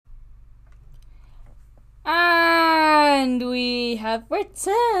And we have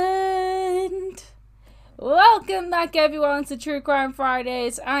returned. Welcome back, everyone, to True Crime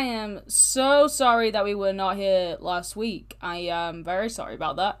Fridays. I am so sorry that we were not here last week. I am very sorry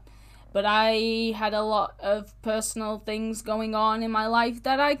about that. But I had a lot of personal things going on in my life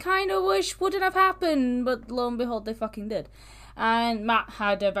that I kind of wish wouldn't have happened. But lo and behold, they fucking did. And Matt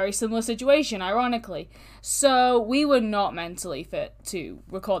had a very similar situation, ironically. So we were not mentally fit to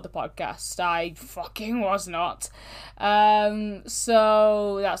record the podcast. I fucking was not.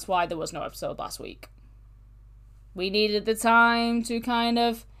 So that's why there was no episode last week. We needed the time to kind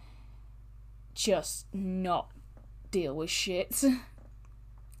of just not deal with shit.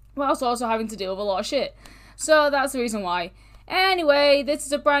 Whilst also having to deal with a lot of shit. So that's the reason why. Anyway, this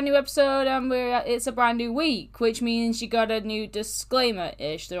is a brand new episode and it's a brand new week, which means you got a new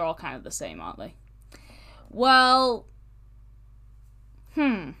disclaimer-ish. They're all kind of the same, aren't they? Well,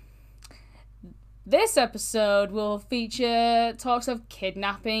 this episode will feature talks of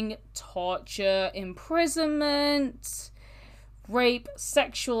kidnapping, torture, imprisonment, rape,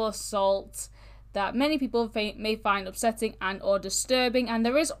 sexual assault that many people may find upsetting and or disturbing, and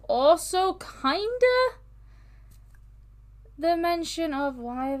there is also kinda the mention of,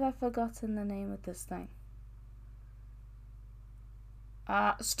 why have I forgotten the name of this thing?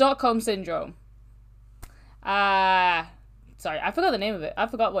 Stockholm Syndrome. Sorry, I forgot the name of it. I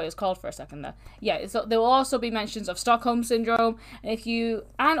forgot what it was called for a second there. Yeah, there will also be mentions of Stockholm Syndrome,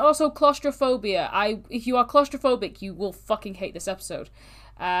 and also claustrophobia. If you are claustrophobic, you will fucking hate this episode.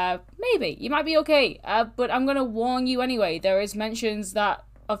 Maybe. You might be okay. But I'm gonna warn you anyway. There is mentions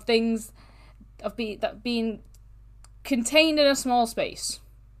of things being contained in a small space.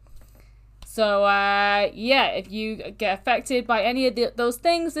 So, yeah, if you get affected by any of those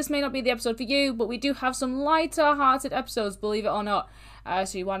things, this may not be the episode for you, but we do have some lighter-hearted episodes, believe it or not.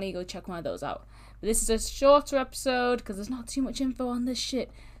 So you want to go check one of those out. But this is a shorter episode, because there's not too much info on this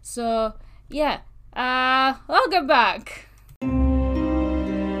shit. So, yeah. Welcome back!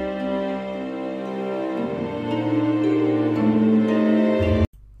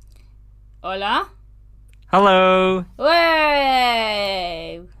 Hola? Hello.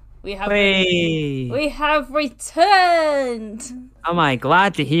 Way. We have returned. Am I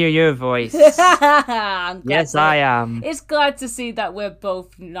glad to hear your voice? Yes, I am. It's glad to see that we're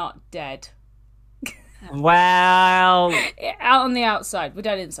both not dead. Well, out on the outside, we're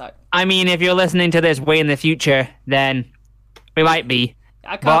dead inside. I mean, if you're listening to this way in the future, then we might be.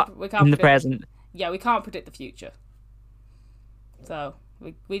 We can't in the present. Yeah, we can't predict the future. So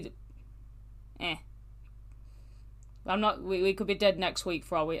we we could be dead next week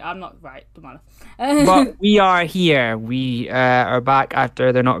for all I'm not right, don't matter. But we are here. We are back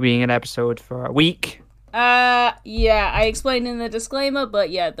after there not being an episode for a week. Yeah, I explained in the disclaimer, but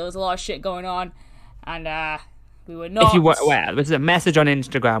yeah, there was a lot of shit going on, and we were not. Well, this is a message on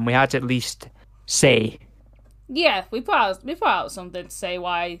Instagram. We had to at least say. Yeah, we put out something to say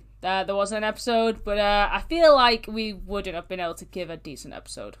why there wasn't an episode, but I feel like we wouldn't have been able to give a decent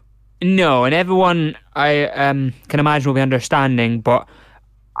episode. No, and everyone I can imagine will be understanding, but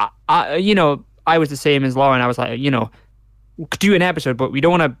I was the same as Lauren. I was like, we could do an episode, but we don't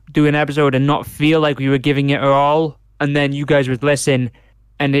want to do an episode and not feel like we were giving it our all, and then you guys would listen,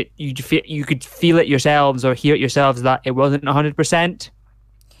 and you could feel it yourselves or hear it yourselves that it wasn't 100%.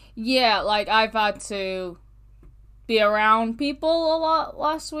 Yeah, like I've had to be around people a lot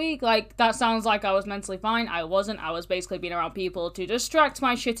last week. Like, that sounds like I was mentally fine. I wasn't. I was basically being around people to distract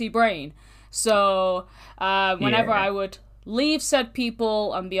my shitty brain. So whenever I would leave said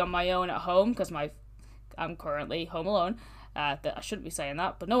people and be on my own at home, because I'm currently home alone. I shouldn't be saying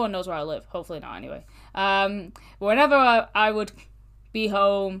that, but no one knows where I live. Hopefully not, anyway. Whenever I would be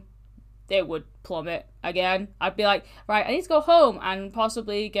home, it would plummet again. I'd be like, right, I need to go home and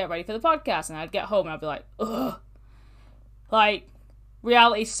possibly get ready for the podcast. And I'd get home and I'd be like, ugh. Like,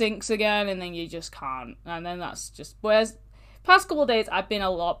 reality sinks again, and then you just can't. And then that's just... Whereas, past couple of days, I've been a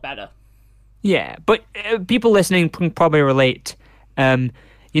lot better. Yeah, but people listening can probably relate. We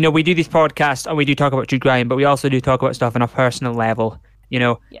do these podcasts, and we do talk about true crime, but we also do talk about stuff on a personal level.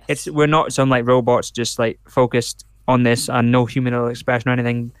 Yes. We're not some, like, robots just, like, focused on this and no human expression or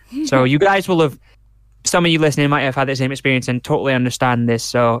anything. So you guys will have... Some of you listening might have had the same experience and totally understand this,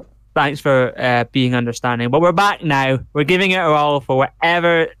 so... Thanks for being understanding. But we're back now. We're giving it our all for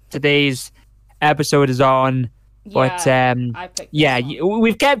whatever today's episode is on. Yeah, but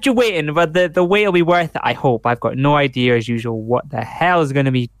we've kept you waiting, but the wait will be worth it, I hope. I've got no idea, as usual, what the hell is going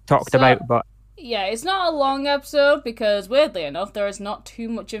to be talked about. But yeah, it's not a long episode because, weirdly enough, there is not too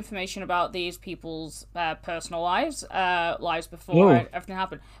much information about these people's personal lives before everything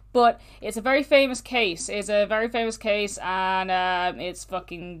happened. But it's a very famous case. It's a very famous case, and it's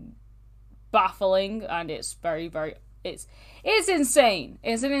fucking baffling, and it's very, very... It's insane.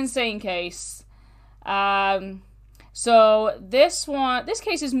 It's an insane case. So this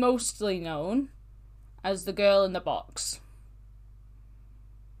case is mostly known as the girl in the box.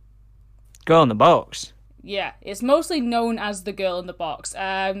 Girl in the box? Yeah, it's mostly known as the girl in the box.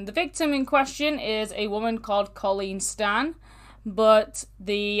 The victim in question is a woman called Colleen Stan, but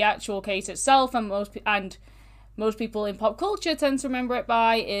the actual case itself, and most people in pop culture tend to remember it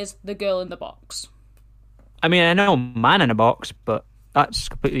by, is the girl in the box. I mean, I know man in a box, but that's a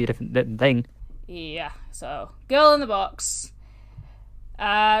completely different thing. Yeah, so girl in the box.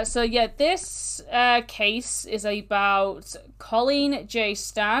 This case is about Colleen J.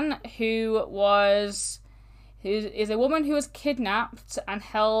 Stan, who is a woman who was kidnapped and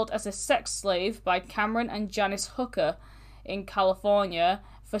held as a sex slave by Cameron and Janice Hooker in California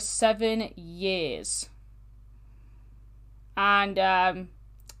for 7 years. And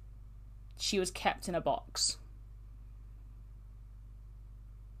she was kept in a box.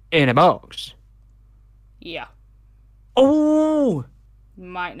 In a box? Yeah. Oh! You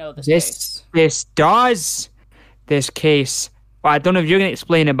might know this case. This case. Well, I don't know if you're going to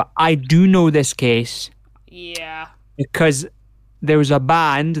explain it, but I do know this case. Yeah. Because there was a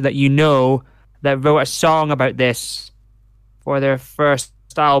band that you know that wrote a song about this for their first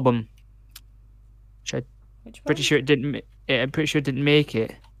album. Which I'm pretty sure it didn't make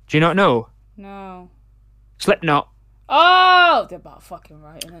it. Do you not know? No. Slipknot. Oh, they're about fucking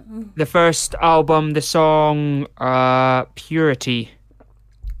right, isn't it? The first album, the song Purity,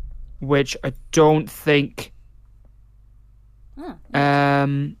 which I don't think...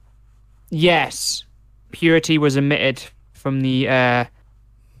 Yes. Purity was omitted from the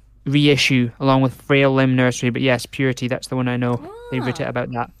reissue along with Frail Limb Nursery, but yes, Purity, that's the one I know. They wrote it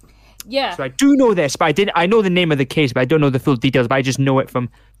about that. Yeah. So I do know this, but I know the name of the case, but I don't know the full details, but I just know it from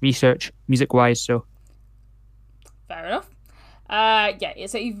research, music-wise, so... Fair enough.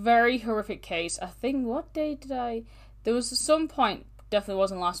 It's a very horrific case. I think, what day did I... There was some point, definitely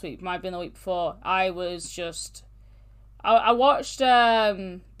wasn't last week, might have been the week before, I watched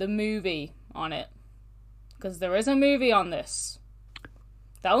the movie on it. Because there is a movie on this.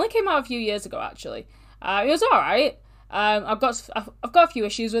 That only came out a few years ago, actually. It was alright. I've got a few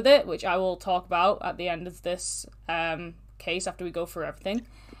issues with it, which I will talk about at the end of this case after we go through everything.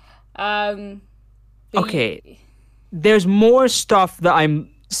 Okay. There's more stuff that I'm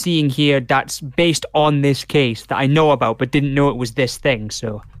seeing here that's based on this case that I know about, but didn't know it was this thing,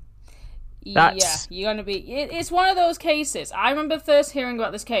 so... Yeah, you're gonna be... It's one of those cases. I remember first hearing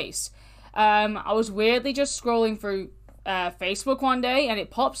about this case. I was weirdly just scrolling through Facebook one day, and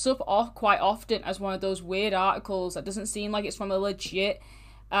it pops up quite often as one of those weird articles that doesn't seem like it's from a legit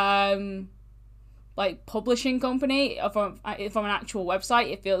publishing company, or from an actual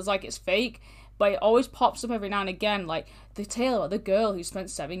website. It feels like it's fake, but it always pops up every now and again, like the tale of the girl who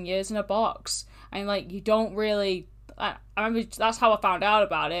spent 7 years in a box, and you don't really... I remember that's how I found out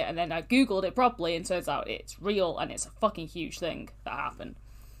about it, and then I googled it properly, and turns out it's real, and it's a fucking huge thing that happened.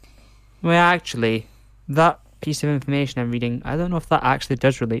 Well, actually, that piece of information I'm reading, I don't know if that actually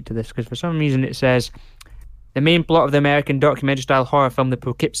does relate to this, because for some reason it says the main plot of the American documentary-style horror film The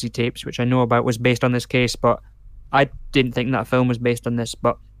Poughkeepsie Tapes, which I know about, was based on this case, but I didn't think that film was based on this.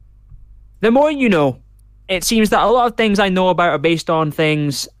 But the more you know, it seems that a lot of things I know about are based on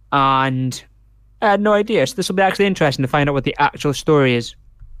things, and I had no idea. So this will be actually interesting to find out what the actual story is.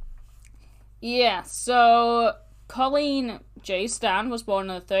 Yeah, so Colleen J. Stan was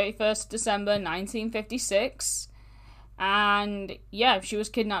born on the 31st December 1956, and she was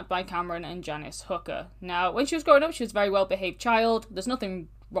kidnapped by Cameron and Janice Hooker. Now, when she was growing up, she was a very well-behaved child. There's nothing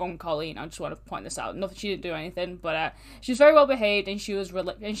wrong with Colleen, I just want to point this out. Nothing, she didn't do anything, but she was very well-behaved, and she was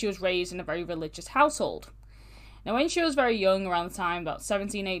raised in a very religious household. Now, when she was very young, around the time, about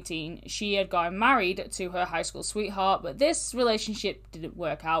 17, 18, she had gotten married to her high school sweetheart, but this relationship didn't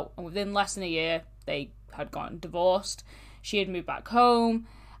work out, and within less than a year, they had gotten divorced. She had moved back home,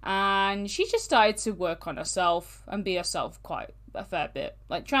 and she just started to work on herself and be herself quite a fair bit.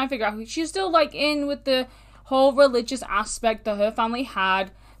 Trying to figure out who she's still, in with the whole religious aspect that her family had,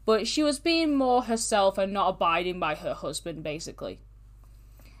 but she was being more herself and not abiding by her husband, basically.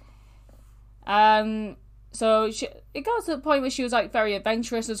 So it got to the point where she was very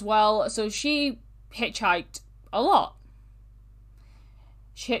adventurous as well. So she hitchhiked a lot.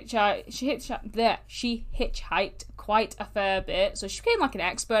 She hitchhiked quite a fair bit. So she became an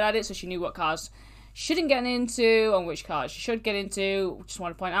expert at it. So she knew what cars she shouldn't get into and which cars she should get into. Just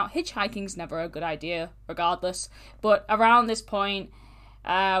want to point out, hitchhiking's never a good idea, regardless. But around this point,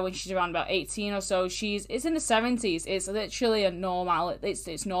 when she's around about 18 or so. It's in the 70s. It's literally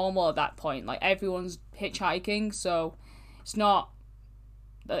it's normal at that point. Like, everyone's hitchhiking, so it's not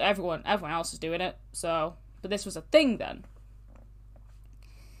that everyone else is doing it. So, but this was a thing then.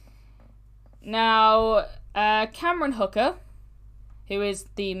 Now, Cameron Hooker, who is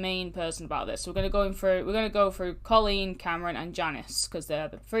the main person about this. So we're going to go through Colleen, Cameron, and Janice, because they're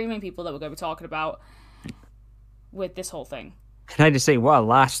the three main people that we're going to be talking about with this whole thing. Can I just say, what a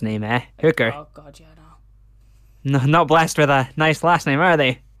last name, eh? Hooker. Oh, God, yeah, no. No, not blessed with a nice last name, are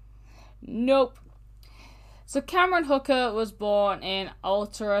they? Nope. So Cameron Hooker was born in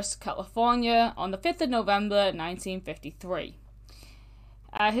Alturas, California on the 5th of November, 1953.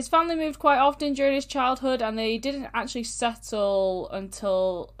 His family moved quite often during his childhood, and they didn't actually settle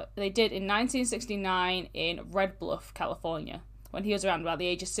until they did in 1969 in Red Bluff, California, when he was around about the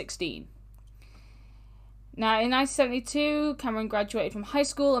age of 16. Now, in 1972, Cameron graduated from high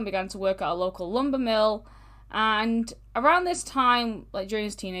school and began to work at a local lumber mill. And around this time, like during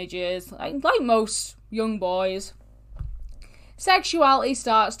his teenage years, like most young boys, sexuality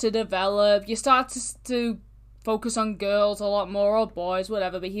starts to develop. You start to focus on girls a lot more, or boys,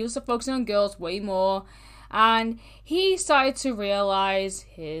 whatever, but he was focusing on girls way more, and he started to realize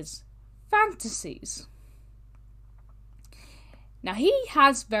his fantasies. Now, he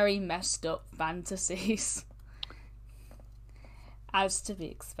has very messed up fantasies, as to be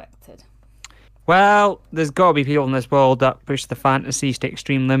expected. Well, there's got to be people in this world that push the fantasies to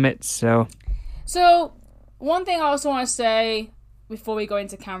extreme limits, so... So, one thing I also want to say, before we go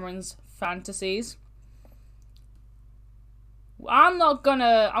into Cameron's fantasies, I'm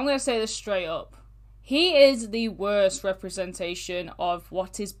gonna say this straight up. He is the worst representation of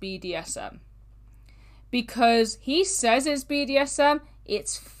what is BDSM. Because he says it's BDSM,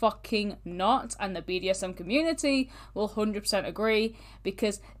 it's fucking not. And the BDSM community will 100% agree,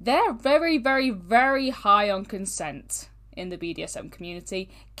 because they're very, very, very high on consent in the BDSM community.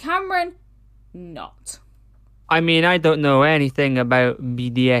 Cameron, not. I mean, I don't know anything about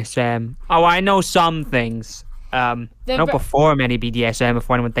BDSM. Oh, I know some things. I don't perform any BDSM if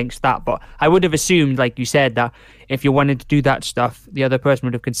anyone thinks that, but I would have assumed, like you said, that if you wanted to do that stuff, the other person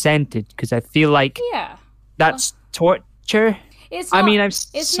would have consented, because I feel like that's torture. It's not, I mean,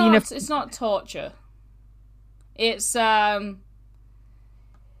 it's not torture. It's I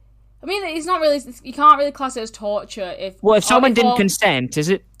mean, it's not really. You can't really class it as torture if someone didn't consent, is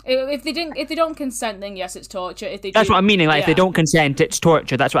it? If they don't consent, then yes, it's torture. That's what I'm meaning. Like, if they don't consent, it's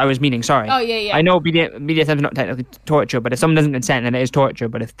torture. That's what I was meaning. Sorry. Oh yeah. I know BDSM is not technically torture, but if someone doesn't consent, then it is torture.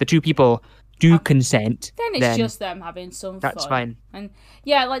 But if the two people do consent, then it's just them having some fun. That's fine. And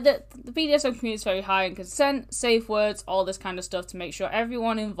yeah, like the BDSM community is very high on consent, safe words, all this kind of stuff to make sure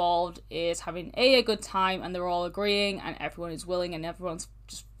everyone involved is having a good time, and they're all agreeing, and everyone is willing, and everyone's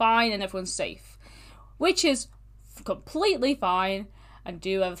just fine, and everyone's safe, which is completely fine. And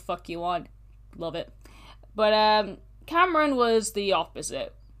do whatever the fuck you want. Love it. But Cameron was the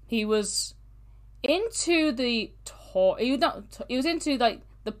opposite. He was into he was into like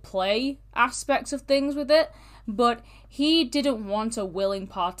the play aspects of things with it, but he didn't want a willing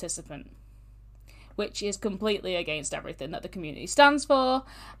participant, which is completely against everything that the community stands for.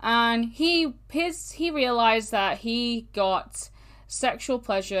 And he realized that he got sexual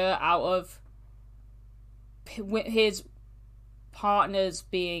pleasure out of his partners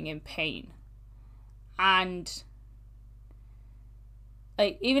being in pain, and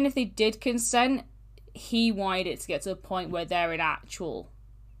like, even if they did consent, he wanted it to get to the point where they're in actual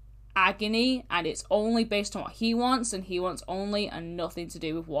agony, and it's only based on what he wants, and he wants only and nothing to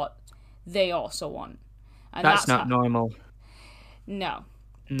do with what they also want. And that's not normal. No,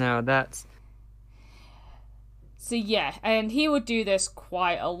 that's... So yeah, and he would do this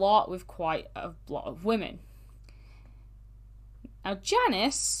quite a lot with quite a lot of women. Now,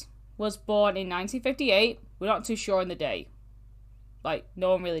 Janice was born in 1958. We're not too sure on the day. Like, no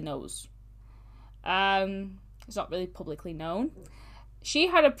one really knows. It's not really publicly known. She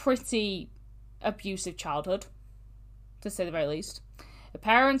had a pretty abusive childhood, to say the very least. Her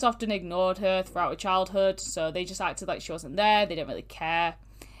parents often ignored her throughout her childhood, so they just acted like she wasn't there. They didn't really care.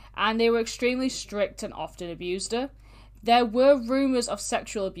 And they were extremely strict and often abused her. There were rumours of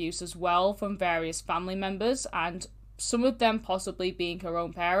sexual abuse as well from various family members, and some of them possibly being her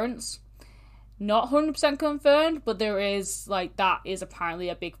own parents. Not 100% confirmed, but there is, like, that is apparently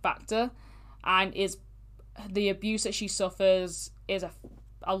a big factor. And is the abuse that she suffers is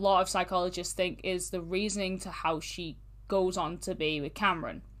a lot of psychologists think is the reasoning to how she goes on to be with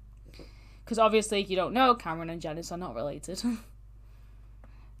Cameron. Because obviously, if you don't know, Cameron and Janice are not related.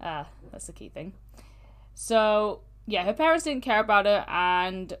 That's the key thing. So, yeah, her parents didn't care about her,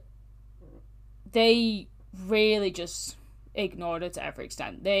 and they really just ignored her to every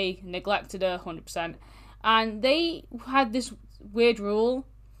extent. They neglected her 100%, and they had this weird rule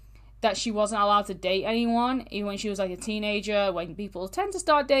that she wasn't allowed to date anyone, even when she was like a teenager, when people tend to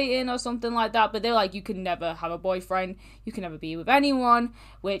start dating or something like that. But they're like, you can never have a boyfriend, you can never be with anyone,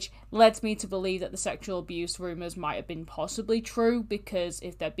 which led me to believe that the sexual abuse rumors might have been possibly true, because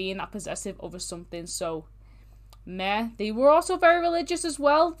if they're being that possessive over something so meh. They were also very religious as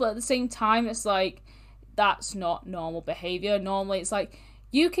well, but at the same time, it's like, that's not normal behavior. Normally, it's like,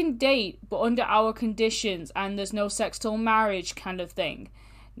 you can date, but under our conditions, and there's no sex till marriage kind of thing.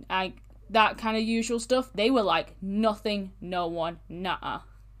 Like, that kind of usual stuff. They were like, nothing, no one, nah.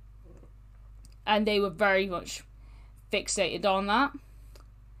 And they were very much fixated on that.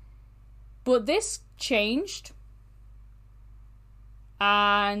 But this changed.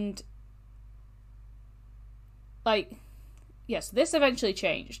 And, like, yes, this eventually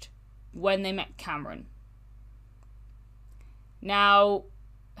changed when they met Cameron. Now,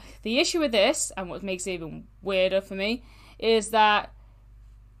 the issue with this, and what makes it even weirder for me, is that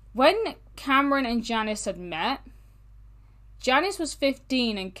when Cameron and Janice had met, Janice was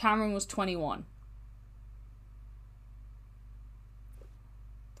 15 and Cameron was 21.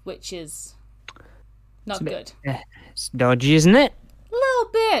 Which is not good. It's dodgy, isn't it? A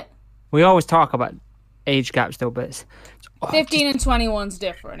little bit. We always talk about age gaps though, but it's 15 and 21's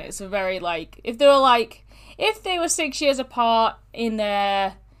different. It's a very, like, if they were 6 years apart in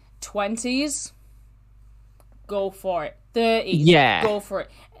their 20s, go for it. 30s, yeah, go for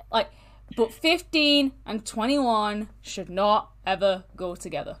it. Like, but 15 and 21 should not ever go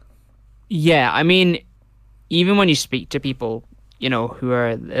together. Yeah, I mean, even when you speak to people, you know, who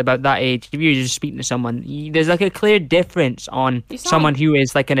are about that age, if you're just speaking to someone, there's like a clear difference on someone who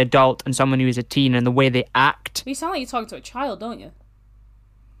is like an adult and someone who is a teen and the way they act. You sound like you're talking to a child, don't you?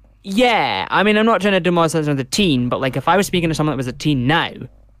 Yeah, I mean, I'm not trying to demolish as a teen, but like if I was speaking to someone that was a teen now,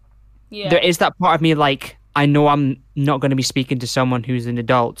 there is that part of me like, I know I'm not going to be speaking to someone who's an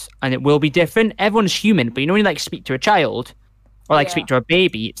adult, and it will be different. Everyone's human, but you know when you like speak to a child or like speak to a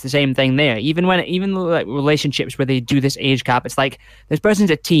baby, it's the same thing there. Even like relationships where they do this age gap, it's like this person's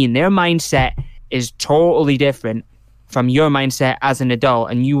a teen, their mindset is totally different from your mindset as an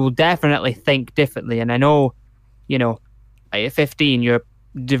adult, and you will definitely think differently. And I know, you know, at 15, you're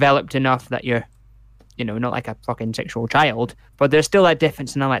developed enough that you're, you know, not like a fucking 6-year-old child, but there's still that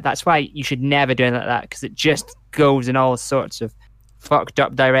difference, and I'm like, that's why you should never do it like that, because it just goes in all sorts of fucked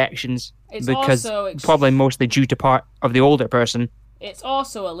up directions. It's because also probably mostly due to part of the older person. It's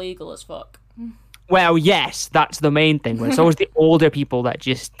also illegal as fuck. Well, yes, that's the main thing. When it's always the older people that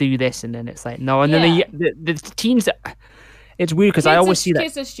just do this, and then it's like, no, and then the teens. It's weird because I always see that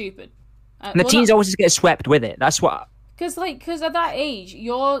kids are stupid, and the teens always just get swept with it. That's what. Because at that age,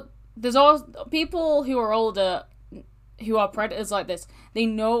 there's all people who are older, who are predators like this. They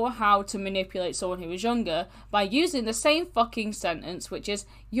know how to manipulate someone who is younger by using the same fucking sentence, which is,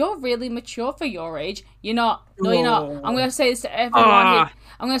 "You're really mature for your age." You're not. No, you're not. I'm gonna say this to everyone here.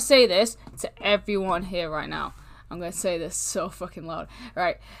 I'm gonna say this to everyone here right now. I'm gonna say this so fucking loud.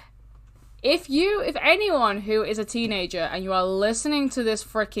 Right. If anyone who is a teenager and you are listening to this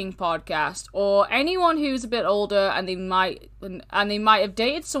freaking podcast, or anyone who's a bit older and they might have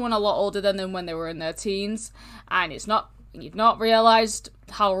dated someone a lot older than them when they were in their teens, and you've not realized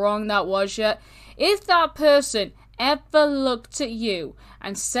how wrong that was yet, if that person ever looked at you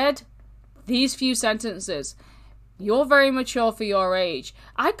and said these few sentences, "You're very mature for your age,"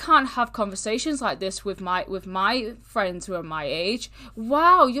 I can't have conversations like this with my friends who are my age.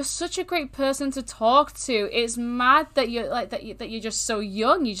 Wow, you're such a great person to talk to. It's mad that you're like that you're just so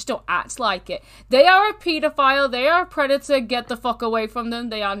young. You just don't act like it. They are a pedophile. They are a predator. Get the fuck away from them.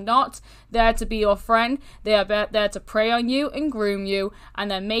 They are not there to be your friend. They are there to prey on you and groom you,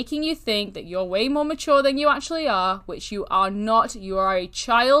 and they're making you think that you're way more mature than you actually are, which you are not. You are a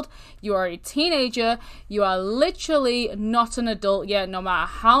child. You are a teenager. You are literally not an adult yet, no matter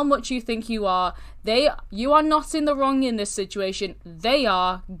how much you think you are. You are not in the wrong in this situation. They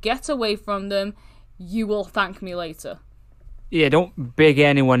are. Get away from them. You will thank me later. Yeah, don't big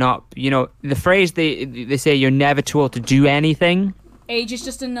anyone up. You know, the phrase they say, you're never too old to do anything. Age is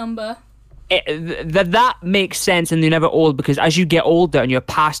just a number. That makes sense, and you're never old, because as you get older and you're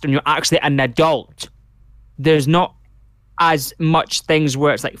past and you're actually an adult, there's not as much things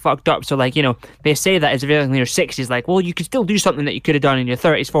where it's like fucked up. So like, you know, they say that as if you're in your 60s, like, well, you could still do something that you could have done in your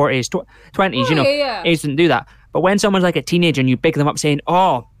 30s, 40s, 20s, you know. Age didn't do that. But when someone's like a teenager and you big them up saying,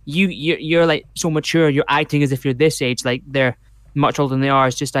 oh, you're like so mature, you're acting as if you're this age, like they're much older than they are,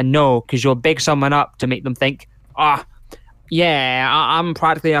 it's just a no, because you'll big someone up to make them think yeah, I'm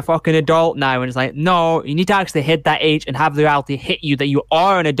practically a fucking adult now. And it's like, no, you need to actually hit that age and have the reality hit you that you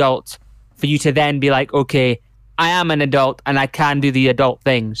are an adult for you to then be like, okay, I am an adult and I can do the adult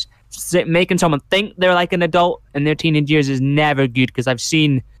things. Making someone think they're like an adult in their teenage years is never good, because I've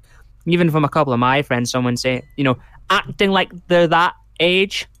seen, even from a couple of my friends, someone say, acting like they're that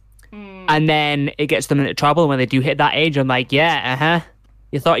age, and then it gets them into trouble when they do hit that age. I'm like, yeah,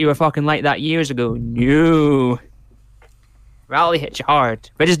 you thought you were fucking like that years ago. No. Reality hits you hard.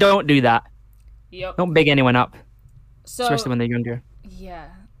 But just don't do that. Yep. Don't big anyone up. So, especially when they're younger. Yeah.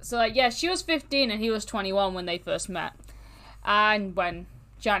 So, she was 15 and he was 21 when they first met. And when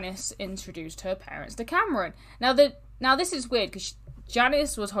Janice introduced her parents to Cameron. Now this is weird, because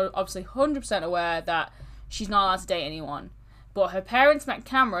Janice was obviously 100% aware that she's not allowed to date anyone. But her parents met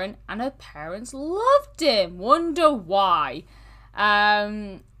Cameron, and her parents loved him. Wonder why.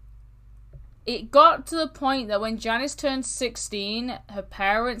 It got to the point that when Janice turned 16, her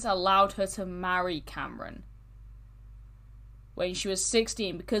parents allowed her to marry Cameron when she was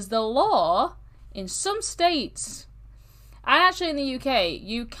 16, because the law in some states, and actually in the UK,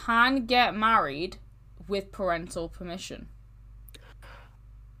 you can get married with parental permission.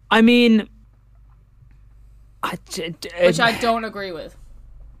 I mean, which I don't agree with.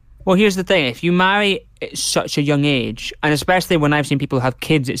 Well, here's the thing. If you marry at such a young age, and especially when I've seen people have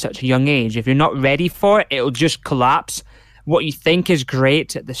kids at such a young age, if you're not ready for it, it'll just collapse. What you think is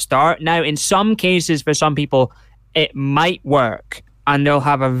great at the start. Now, in some cases, for some people, it might work, and they'll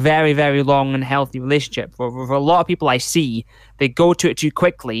have a very, very long and healthy relationship. For a lot of people I see, they go to it too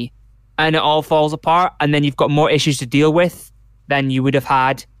quickly, and it all falls apart, and then you've got more issues to deal with than you would have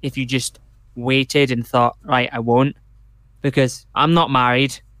had if you just waited and thought, right, I won't, because I'm not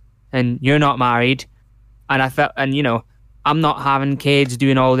married. And you're not married, and I'm not having kids,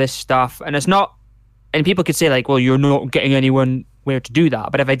 doing all this stuff, and it's not, and people could say like, well, you're not getting anyone where to do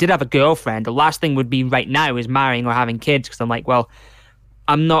that. But if I did have a girlfriend, the last thing would be right now is marrying or having kids, because I'm like, well,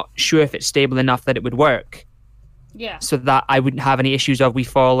 I'm not sure if it's stable enough that it would work. Yeah. So that I wouldn't have any issues of we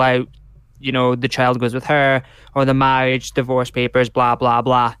fall out, the child goes with her, or the marriage, divorce papers, blah, blah,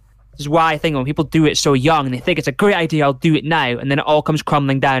 blah. This is why I think when people do it so young, they think it's a great idea, I'll do it now, and then it all comes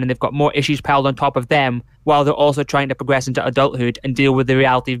crumbling down, and they've got more issues piled on top of them while they're also trying to progress into adulthood and deal with the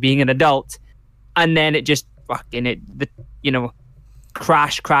reality of being an adult, and then it just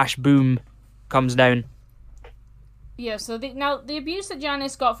crash, boom, comes down. Yeah. So the abuse that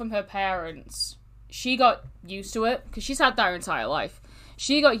Janice got from her parents, she got used to it because she's had that her entire life.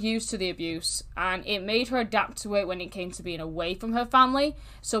 She got used to the abuse, and it made her adapt to it when it came to being away from her family.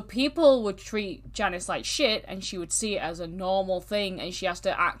 So people would treat Janice like shit, and she would see it as a normal thing, and she has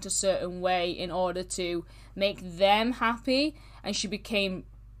to act a certain way in order to make them happy, and she became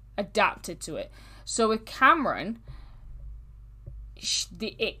adapted to it. So with Cameron,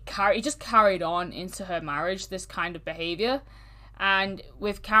 it just carried on into her marriage, this kind of behaviour. And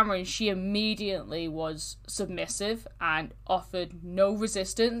with Cameron, she immediately was submissive and offered no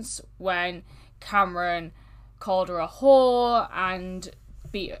resistance when Cameron called her a whore and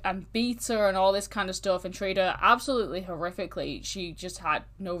beat her and all this kind of stuff and treated her absolutely horrifically. She just had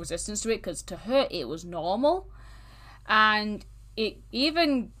no resistance to it because to her it was normal. And it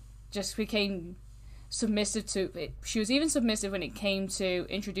even just became submissive to it. She was even submissive when it came to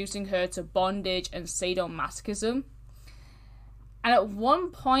introducing her to bondage and sadomasochism. And at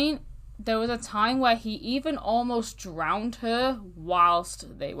one point, there was a time where he even almost drowned her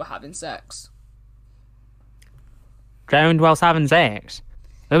whilst they were having sex. Drowned whilst having sex?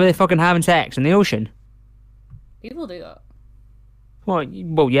 Where were they fucking having sex? In the ocean? People do that. Well,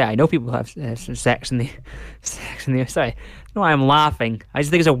 yeah, I know people have sex in the sorry. No, I'm laughing. I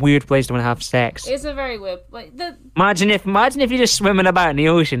just think it's a weird place to want to have sex. It's a very weird. Imagine if you're just swimming about in the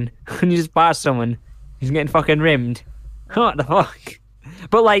ocean and you just pass someone who's getting fucking rimmed. What the fuck?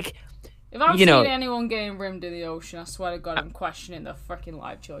 But if I'm seeing anyone getting rimmed in the ocean, I swear to God, I'm questioning their freaking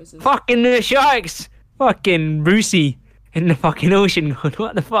life choices. Fucking the sharks! Fucking Brucey in the fucking ocean going,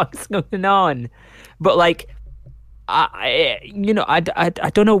 what the fuck's going on? But I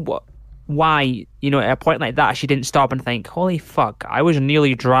don't know why, at a point like that, she didn't stop and think, holy fuck, I was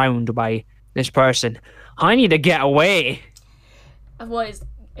nearly drowned by this person. I need to get away. Well,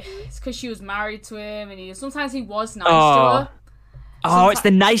 it's because she was married to him, and sometimes he was nice to her. It's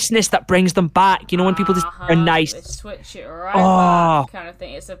the niceness that brings them back. When people just are nice. They switch it right back, kind of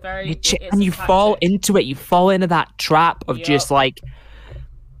thing. It's a very... and you fall into it. You fall into that trap of just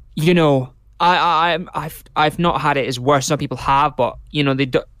I've not had it as worse. Some people have, but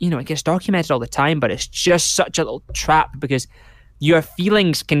it gets documented all the time. But it's just such a little trap because your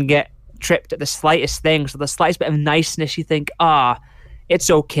feelings can get tripped at the slightest thing. So the slightest bit of niceness, you think, it's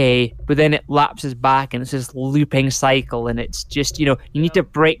okay, but then it lapses back and it's this looping cycle, and it's just, you need to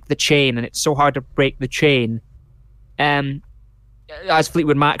break the chain, and it's so hard to break the chain. As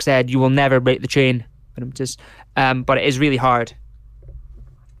Fleetwood Mac said, you will never break the chain, but it is really hard.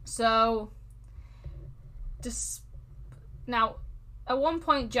 So, now, at one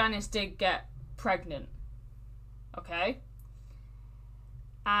point, Janice did get pregnant. Okay?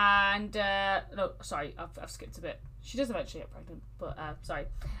 And, no, sorry, I've skipped a bit. She does eventually get pregnant, but, sorry.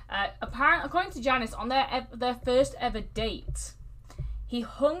 Apparently, according to Janice, on their first ever date, he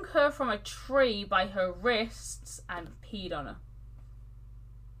hung her from a tree by her wrists and peed on her.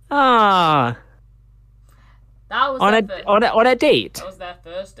 Ah. That was on a date. That was their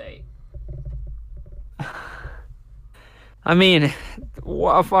first date. I mean,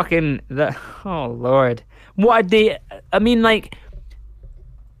 what a fucking... oh, Lord. What a date. I mean, like...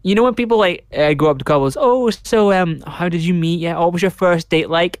 You know when people, like, go up to couples, so, how did you meet? Yeah, what was your first date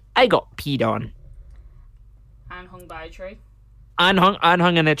like? I got peed on. And hung by a tree. And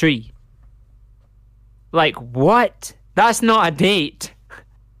hung in a tree. Like, what? That's not a date.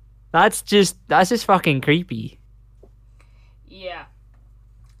 That's just fucking creepy. Yeah.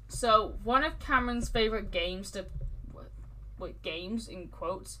 So, one of Cameron's favourite games games, in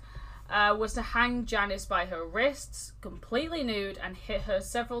quotes, was to hang Janice by her wrists, completely nude, and hit her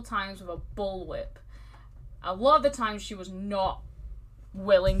several times with a bullwhip. A lot of the times she was not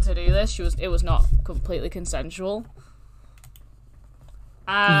willing to do this. It was not completely consensual.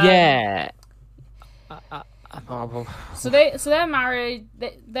 Yeah. So they're married.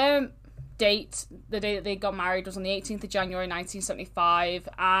 Their date, the day that they got married, was on the 18th of January 1975,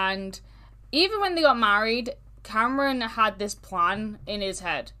 and even when they got married, Cameron had this plan in his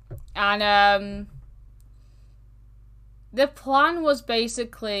head. And the plan was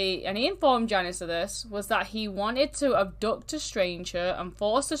basically, and he informed Janice of this, was that he wanted to abduct a stranger and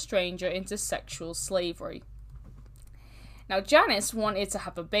force a stranger into sexual slavery. Now, Janice wanted to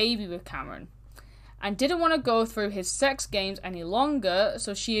have a baby with Cameron and didn't want to go through his sex games any longer,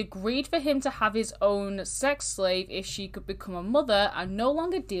 so she agreed for him to have his own sex slave if she could become a mother and no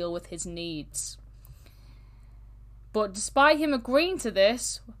longer deal with his needs. But despite him agreeing to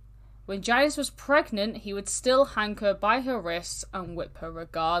this, when Janice was pregnant, he would still hang her by her wrists and whip her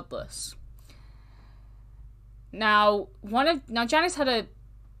regardless. Now Janice had a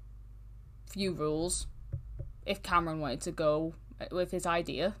few rules if Cameron wanted to go with his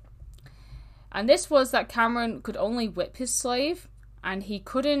idea. And this was that Cameron could only whip his slave, and he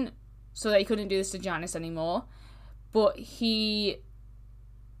couldn't do this to Janice anymore, but he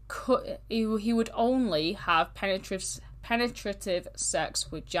would only have penetrative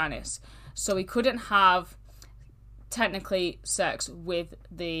sex with Janice. So he couldn't have technically sex with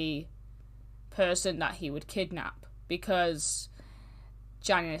the person that he would kidnap, because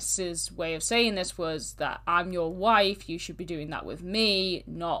Janice's way of saying this was that I'm your wife, you should be doing that with me,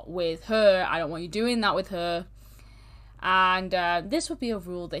 not with her. I don't want you doing that with her. And this would be a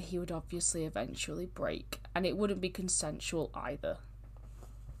rule that he would obviously eventually break, and it wouldn't be consensual either.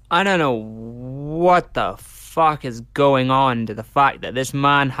 I don't know what the fuck is going on to the fact that this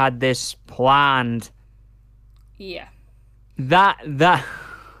man had this planned. Yeah.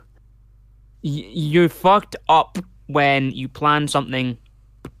 You're fucked up when you plan something.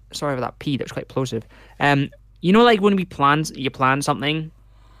 Sorry for that pee, that was quite plosive. You know, like when you plan something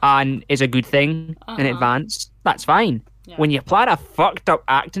and it's a good thing in advance, that's fine. Yeah. When you plan a fucked up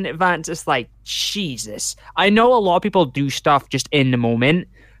act in advance, it's like, Jesus. I know a lot of people do stuff just in the moment,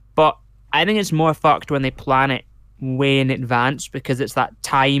 but I think it's more fucked when they plan it way in advance, because it's that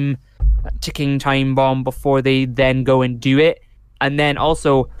ticking time bomb before they then go and do it. And then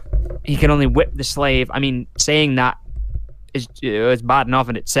also, he can only whip the slave. I mean, saying that is bad enough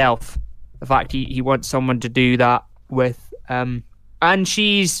in itself. The fact he wants someone to do that with, and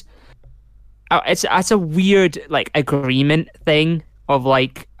she's, it's a weird, like, agreement thing of,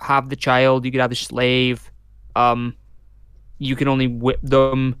 like, have the child, you could have the slave, you can only whip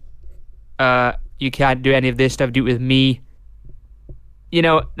them, you can't do any of this stuff, do it with me. You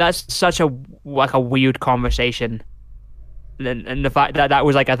know, that's such a weird conversation. And the fact that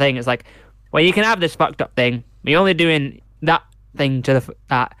was like a thing, it's like, well, you can have this fucked up thing, but you're only doing that thing to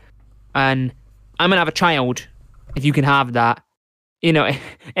that, and I'm gonna have a child if you can have that. You know,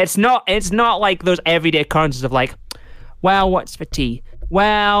 it's not like those everyday occurrences of like, well, what's for tea?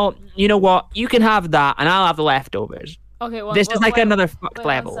 Well, you know what? You can have that, and I'll have the leftovers. Okay, well, this is like another fucked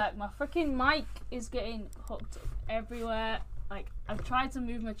level. 1 sec. My freaking mic is getting hooked everywhere. Like, I've tried to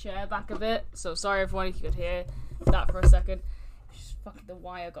move my chair back a bit, so sorry everyone if you could hear that for a second. Just fucking the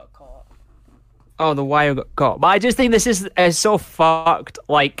wire got caught. Oh, the wire got caught. But I just think this is so fucked.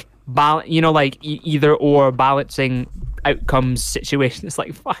 Like, like either or balancing outcomes situation. It's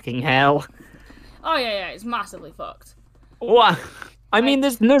like fucking hell. Oh yeah, it's massively fucked. What? I mean,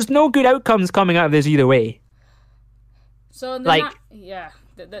 there's no good outcomes coming out of this either way. So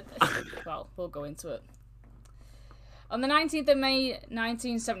well, we'll go into it. On the 19th of May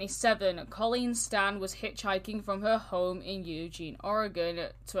 1977, Colleen Stan was hitchhiking from her home in Eugene, Oregon,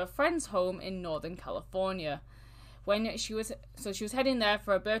 to a friend's home in Northern California. When she was heading there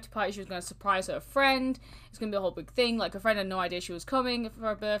for a birthday party. She was going to surprise her friend. It's going to be a whole big thing. Like, her friend had no idea she was coming for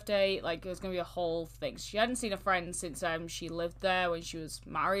her birthday. Like, it was going to be a whole thing. She hadn't seen a friend since she lived there when she was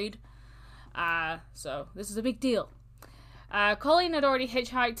married. So this is a big deal. Colleen had already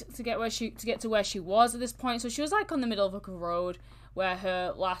hitchhiked to get to where she was at this point, so she was like on the middle of a road where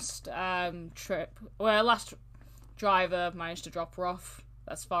her last driver managed to drop her off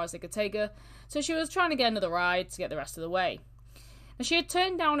as far as they could take her. So she was trying to get another ride to get the rest of the way. And she had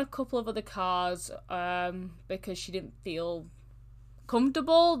turned down a couple of other cars because she didn't feel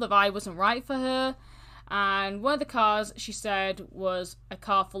comfortable. The vibe wasn't right for her. And one of the cars, she said, was a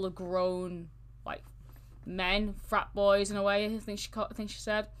car full of grown, like, men, frat boys in a way, I think she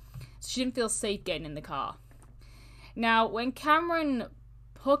said. So she didn't feel safe getting in the car. Now, when Cameron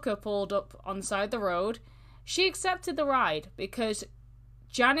Hooker pulled up on the side of the road, she accepted the ride because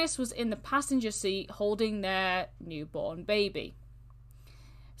Janice was in the passenger seat holding their newborn baby.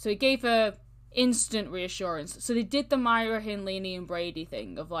 So he gave her instant reassurance. So they did the Myra Hindley and Ian Brady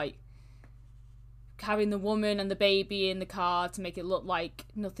thing of, like, having the woman and the baby in the car to make it look like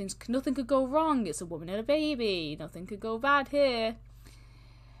nothing could go wrong. It's a woman and a baby. Nothing could go bad here.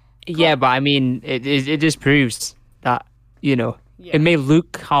 Yeah, but I mean, it just proves that, it may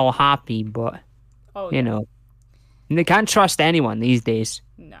look all happy, but, they can't trust anyone these days.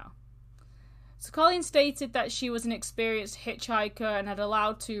 No. So Colleen stated that she was an experienced hitchhiker and had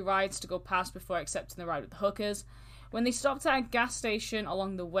allowed 2 rides to go past before accepting the ride with the hookers. When they stopped at a gas station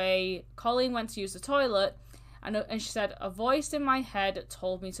along the way, Colleen went to use the toilet, and she said, "A voice in my head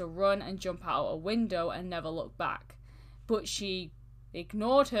told me to run and jump out a window and never look back." But she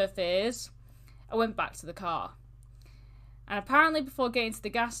ignored her fears and went back to the car. And apparently before getting to the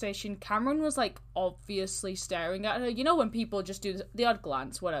gas station, Cameron was, like, obviously staring at her. You know when people just do the odd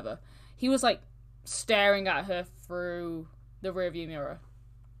glance, whatever. He was, like, staring at her through the rearview mirror.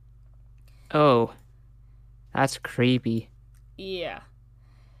 Oh. That's creepy. Yeah.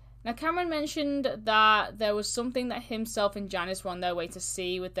 Now, Cameron mentioned that there was something that himself and Janice were on their way to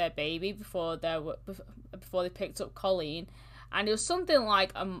see with their baby before they picked up Colleen, and it was something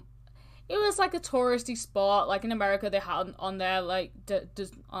like it was like a touristy spot. Like in America, they have on their like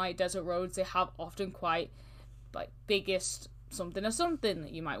desert roads, they have often quite like biggest something or something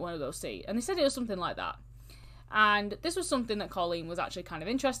that you might want to go see, and they said it was something like that. And this was something that Colleen was actually kind of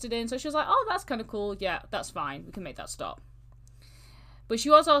interested in, so she was like, "Oh, that's kind of cool. Yeah, that's fine. We can make that stop." But she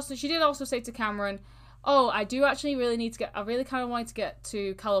did also say to Cameron, "Oh, I do actually really need to get. I really kind of wanted to get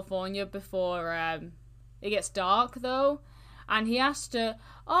to California before it gets dark, though." And he asked her,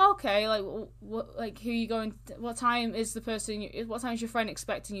 "Oh, okay. Like, what? Like, who are you going? What time is What time is your friend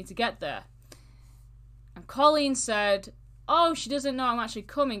expecting you to get there?" And Colleen said, "Oh, she doesn't know I'm actually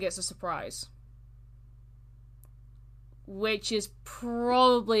coming. It's a surprise." Which is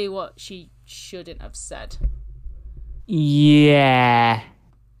probably what she shouldn't have said. Yeah.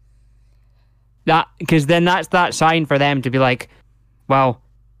 Because then that's that sign for them to be like, well,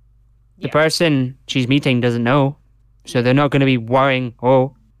 the person she's meeting doesn't know. So they're not going to be worrying,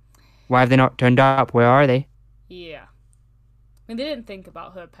 oh, why have they not turned up? Where are they? Yeah. I mean, they didn't think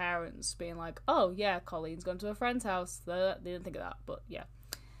about her parents being like, oh, yeah, Colleen's gone to a friend's house. They didn't think of that, but yeah.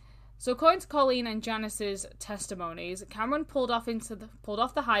 So according to Colleen and Janice's testimonies, Cameron pulled off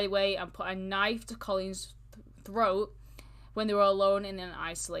the highway and put a knife to Colleen's throat when they were alone in an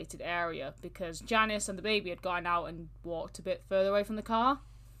isolated area because Janice and the baby had gone out and walked a bit further away from the car.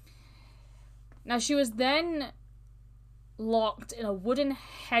 Now she was then locked in a wooden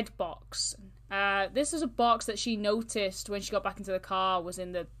head box. This is a box that she noticed when she got back into the car was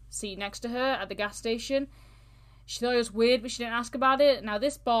in the seat next to her at the gas station. She thought it was weird, but she didn't ask about it. Now,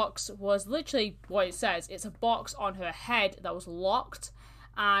 this box was literally what it says. It's a box on her head that was locked,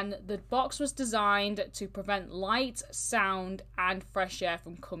 and the box was designed to prevent light, sound, and fresh air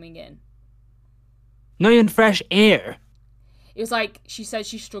from coming in. Not even fresh air? It was like, she said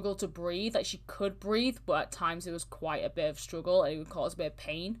she struggled to breathe. Like, she could breathe, but at times it was quite a bit of struggle, and it would cause a bit of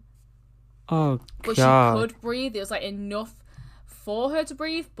pain. Oh, God. But she could breathe. It was, like, enough for her to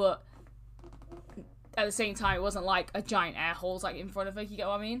breathe, but at the same time, it wasn't like a giant air holes like in front of her. You get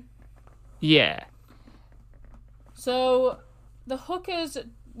what I mean? Yeah. So the Hookers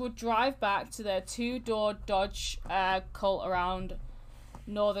would drive back to their 2-door Dodge Colt around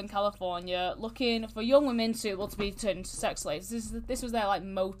Northern California, looking for young women suitable to be turned into sex slaves. This was their like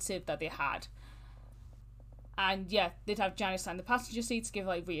motive that they had. And yeah, they'd have Janice in the passenger seat to give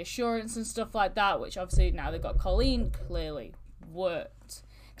like reassurance and stuff like that, which obviously now they've got Colleen, clearly worked.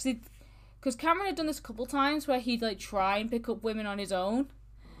 Because Cameron had done this a couple times where he'd like try and pick up women on his own,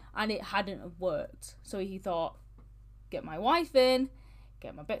 and it hadn't worked. So he thought, get my wife in,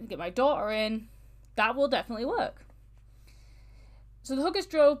 get my daughter in, that will definitely work. So the Hookers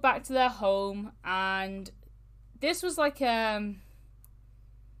drove back to their home, and this was like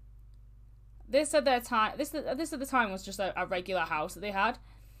this at the time was just a regular house that they had,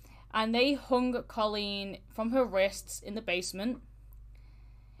 and they hung Colleen from her wrists in the basement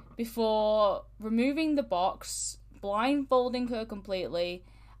before removing the box, blindfolding her completely,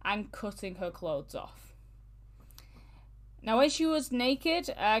 and cutting her clothes off. Now, when she was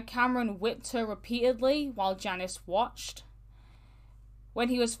naked, Cameron whipped her repeatedly while Janice watched. When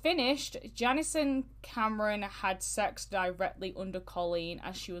he was finished, Janice and Cameron had sex directly under Colleen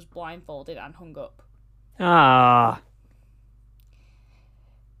as she was blindfolded and hung up. Ah.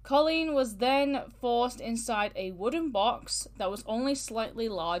 Colleen was then forced inside a wooden box that was only slightly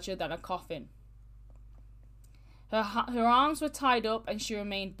larger than a coffin. Her arms were tied up and she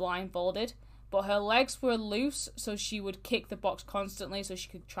remained blindfolded, but her legs were loose, so she would kick the box constantly so she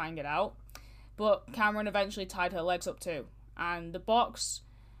could try and get out. But Cameron eventually tied her legs up too, and the box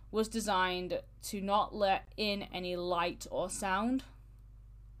was designed to not let in any light or sound.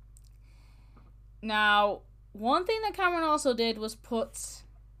 Now, one thing that Cameron also did was put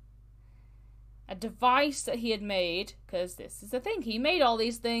a device that he had made, because this is the thing, he made all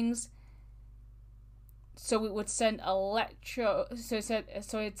these things so it would send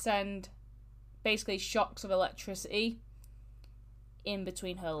it'd send basically shocks of electricity in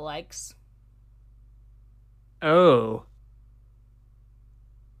between her legs. Oh.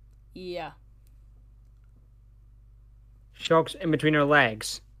 Yeah. Shocks in between her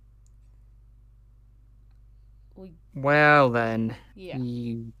legs. Well then, yeah.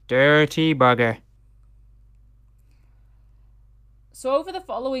 You dirty bugger. So over the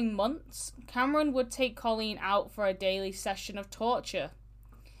following months, Cameron would take Colleen out for a daily session of torture.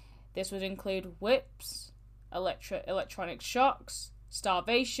 This would include whips, electronic shocks,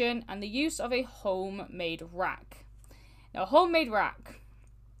 starvation, and the use of a homemade rack. Now, a homemade rack.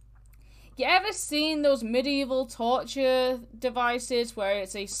 You ever seen those medieval torture devices where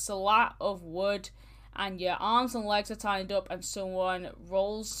it's a slat of wood and your arms and legs are tied up and someone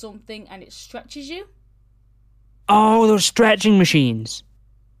rolls something and it stretches you? Oh, those stretching machines.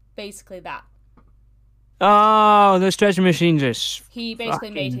 Basically that. Oh, those stretching machines are... He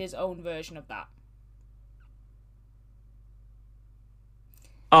basically made his own version of that.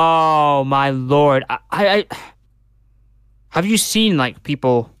 Oh, my lord. I have you seen, like,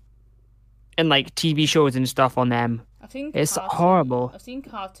 people in, like, TV shows and stuff on them? It's horrible. I've seen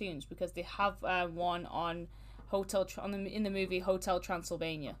cartoons because they have one on in the movie Hotel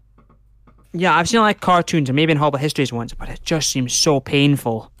Transylvania. Yeah, I've seen like cartoons and maybe in Horrible Histories once, but it just seems so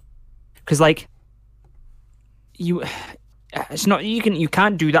painful. Because like you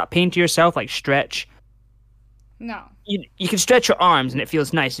can't do that pain to yourself, like stretch. No. You can stretch your arms and it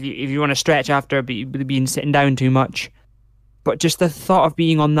feels nice if you want to stretch after being sitting down too much. But just the thought of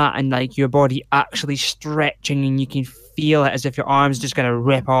being on that and like your body actually stretching and you can feel it as if your arm's just gonna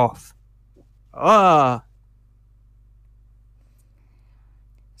rip off. Ah.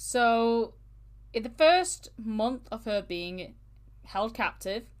 So, in the first month of her being held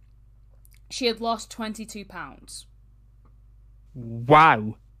captive, she had lost 22 pounds.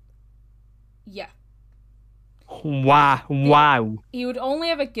 Wow. Yeah. Wow. He would only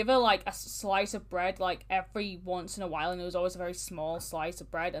ever give her like a slice of bread like every once in a while, and it was always a very small slice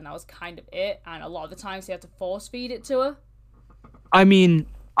of bread, and that was kind of it. And a lot of the times he had to force feed it to her. I mean,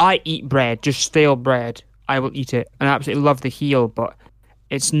 I eat bread, just stale bread. I will eat it, and I absolutely love the heel, but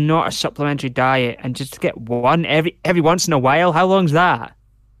it's not a supplementary diet, and just to get one every once in a while, how long's that?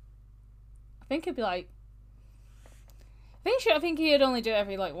 I think it'd be like... I think he'd only do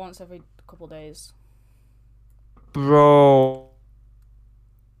it once every couple of days. Bro.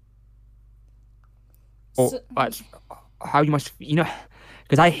 So, that's how you must,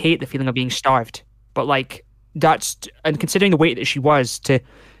 because I hate the feeling of being starved, but like, and considering the weight that she was, to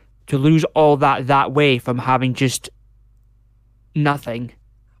lose all that way from having just nothing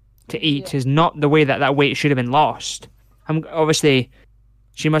to eat is not the way that weight should have been lost. Obviously,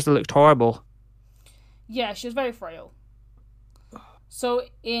 she must have looked horrible. Yeah, she was very frail. So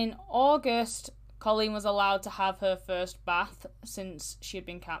in August, Colleen was allowed to have her first bath since she had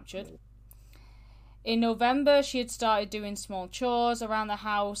been captured. In November, she had started doing small chores around the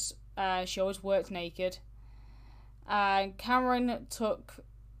house. She always worked naked. Cameron took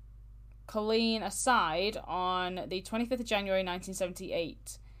Colleen aside on the 25th of January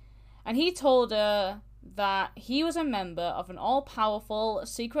 1978. And he told her that he was a member of an all-powerful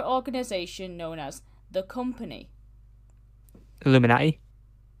secret organization known as the Company. Illuminati?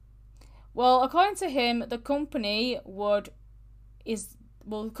 Well, according to him, the company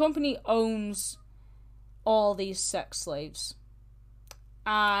the company owns all these sex slaves.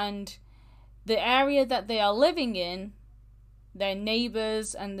 And the area that they are living in, their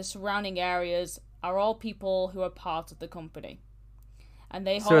neighbors and the surrounding areas are all people who are part of the company. And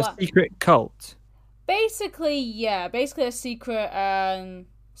they So a secret cult? Basically, yeah. Basically a secret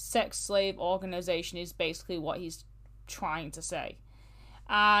sex slave organization is basically what he's trying to say.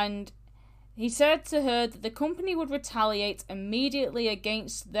 And he said to her that the company would retaliate immediately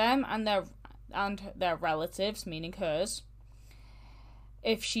against them and their relatives, meaning hers,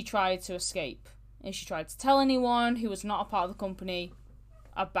 if she tried to escape. If she tried to tell anyone who was not a part of the company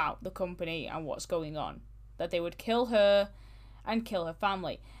about the company and what's going on, that they would kill her and kill her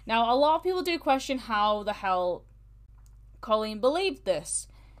family. Now, a lot of people do question how the hell Colleen believed this.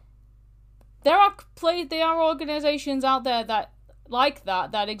 There are organizations out there that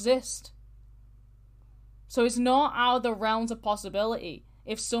exist. So it's not out of the realms of possibility.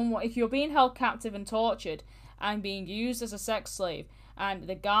 If you're being held captive and tortured and being used as a sex slave, and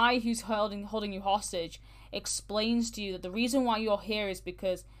the guy who's holding you hostage explains to you that the reason why you're here is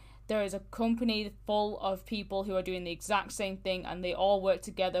because there is a company full of people who are doing the exact same thing and they all work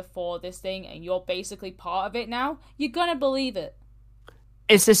together for this thing and you're basically part of it now, you're gonna believe it.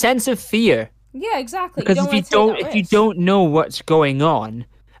 It's a sense of fear. Yeah, exactly. Because if you don't know what's going on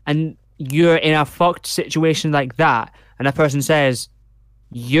and you're in a fucked situation like that and a person says,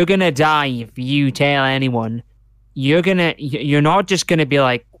 you're gonna die if you tell anyone, you're not just gonna be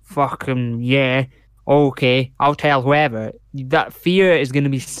like, fucking yeah, okay, I'll tell whoever. That fear is gonna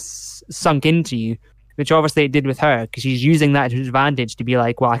be sunk into you, which obviously it did with her, because she's using that to his advantage to be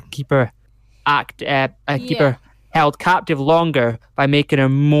like, well, I can keep her keep her held captive longer by making her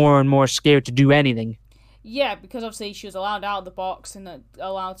more and more scared to do anything. Yeah, because obviously she was allowed out of the box and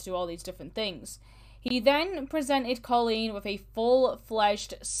allowed to do all these different things. He then presented Colleen with a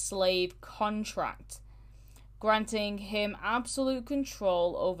full-fledged slave contract, granting him absolute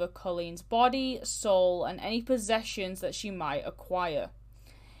control over Colleen's body, soul, and any possessions that she might acquire.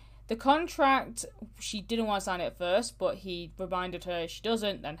 The contract, she didn't want to sign it at first, but he reminded her she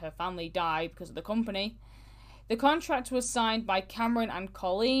doesn't, then her family died because of the company. The contract was signed by Cameron and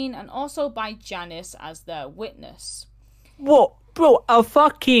Colleen, and also by Janice as their witness. What? Bro, a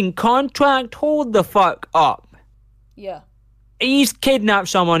fucking contract? Hold the fuck up. Yeah. He's kidnapped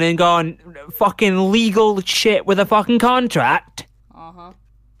someone and gone fucking legal shit with a fucking contract? Uh-huh.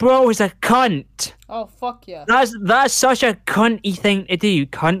 Bro is a cunt. Oh, fuck yeah. That's such a cunty thing to do.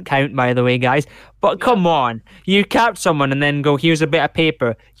 Cunt count, by the way, guys. But come on. You cap someone and then go, here's a bit of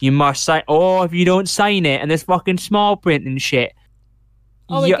paper. You must sign. Oh, if you don't sign it, and there's fucking small print and shit.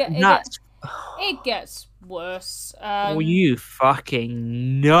 Oh, it gets worse. Oh, you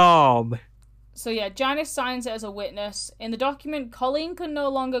fucking knob. So yeah, Janice signs it as a witness. In the document, Colleen could no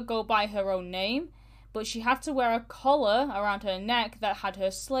longer go by her own name, but she had to wear a collar around her neck that had her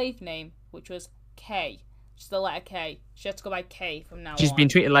slave name, which was K. Just the letter K. She had to go by K from now on. She's been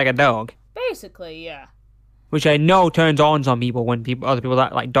treated like a dog. Basically, yeah. Which I know turns on some people when other people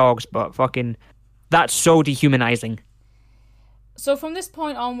that like dogs, but fucking, that's so dehumanizing. So from this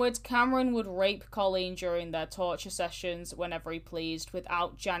point onwards, Cameron would rape Colleen during their torture sessions whenever he pleased,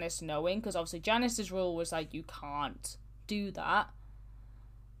 without Janice knowing, because obviously Janice's rule was like, you can't do that.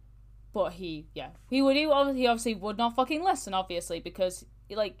 But he obviously would not fucking listen, obviously, because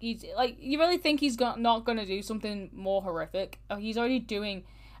you really think he's not gonna do something more horrific? He's already doing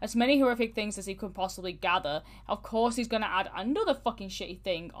as many horrific things as he could possibly gather. Of course, he's gonna add another fucking shitty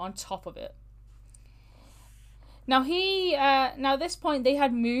thing on top of it. Now at this point they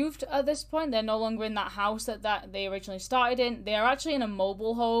had moved. At this point, they're no longer in that house that they originally started in. They are actually in a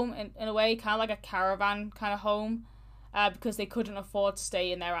mobile home in a way, kind of like a caravan kind of home. Because they couldn't afford to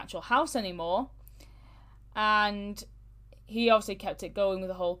stay in their actual house anymore. And he obviously kept it going with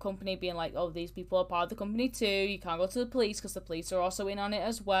the whole company being like, oh, these people are part of the company too, you can't go to the police because the police are also in on it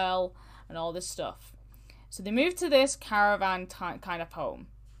as well, and all this stuff. So they moved to this caravan kind of home.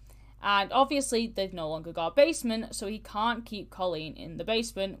 And obviously they've no longer got a basement, so he can't keep Colleen in the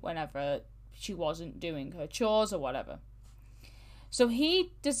basement whenever she wasn't doing her chores or whatever. So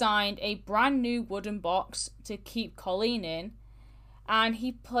he designed a brand new wooden box to keep Colleen in, and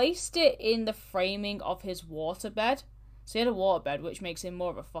he placed it in the framing of his waterbed. So he had a waterbed, which makes him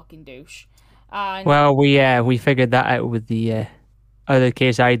more of a fucking douche. And Well, we figured that out with the other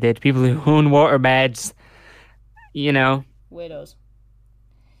case I did. People who own waterbeds, you know. weirdos.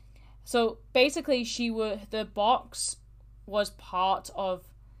 So basically, the box was part of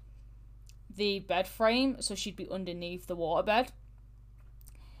the bed frame, so she'd be underneath the waterbed.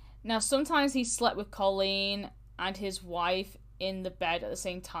 Now, sometimes he slept with Colleen and his wife in the bed at the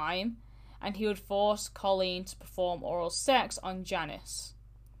same time, and he would force Colleen to perform oral sex on Janice.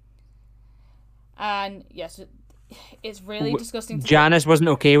 And yes, it's really disgusting. Janice wasn't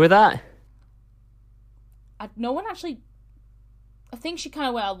okay with that? No one actually... I think she kind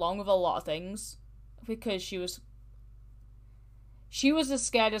of went along with a lot of things, because she was as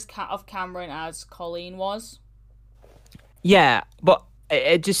scared of Cameron as Colleen was. Yeah, but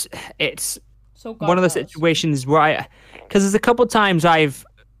it's so one of the situations where because there's a couple times I've,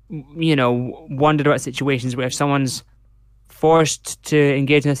 wondered about situations where if someone's forced to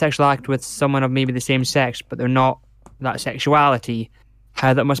engage in a sexual act with someone of maybe the same sex, but they're not that sexuality,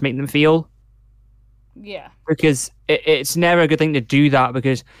 how that must make them feel. Yeah. Because it's never a good thing to do that,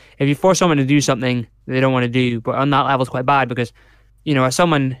 because if you force someone to do something they don't want to do, but on that level it's quite bad, because, as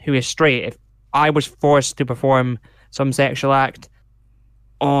someone who is straight, if I was forced to perform some sexual act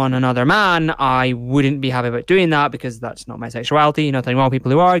on another man, I wouldn't be happy about doing that, because that's not my sexuality. Nothing wrong with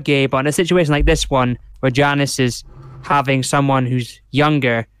people who are gay, but in a situation like this one, where Janice is having someone who's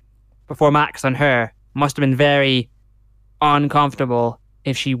younger perform acts on her, must have been very uncomfortable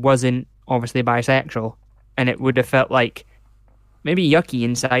if she wasn't obviously bisexual, and it would have felt like maybe yucky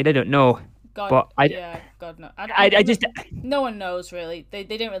inside. I don't know. God no. I just no one knows really. They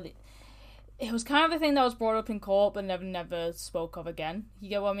didn't really. It was kind of a thing that was brought up in court, but never spoke of again. You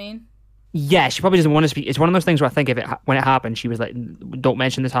get what I mean? Yeah, she probably doesn't want to speak. It's one of those things where I think when it happened, she was like, "Don't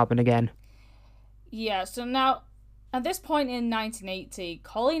mention this happened again." Yeah. So now, at this point in 1980,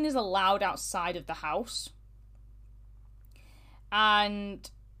 Colleen is allowed outside of the house, and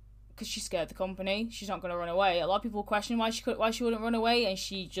because she's scared of the company, she's not going to run away. A lot of people question why she wouldn't run away, and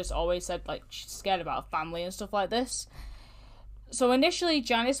she just always said like she's scared about her family and stuff like this. So initially,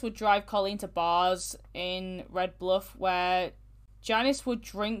 Janice would drive Colleen to bars in Red Bluff, where Janice would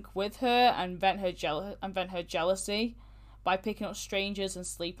drink with her and vent her jealousy by picking up strangers and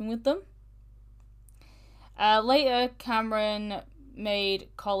sleeping with them. Later, Cameron made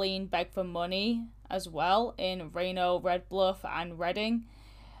Colleen beg for money as well in Reno, Red Bluff, and Redding.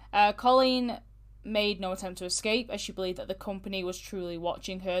 Colleen made no attempt to escape, as she believed that the company was truly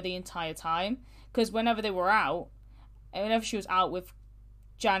watching her the entire time, because whenever she was out with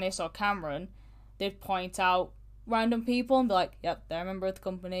Janice or Cameron, they'd point out random people and be like, yep, they're a member of the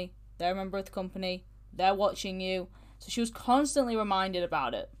company, they're watching you. So she was constantly reminded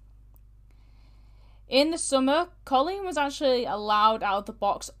about it. In the summer, Colleen was actually allowed out of the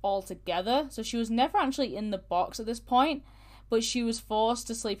box altogether, so she was never actually in the box at this point, but she was forced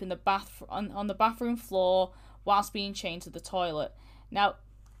to sleep in the on the bathroom floor whilst being chained to the toilet. Now,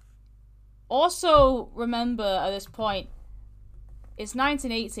 also remember at this point, it's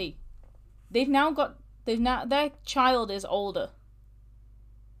 1980. Their child is older.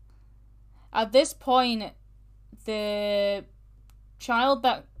 At this point, the child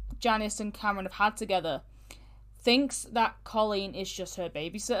that Janice and Cameron have had together thinks that Colleen is just her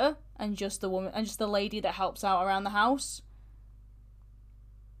babysitter and just the lady that helps out around the house.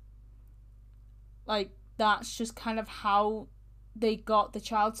 Like, that's just kind of how they got the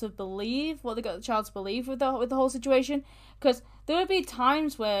child to believe with the whole situation. Because there would be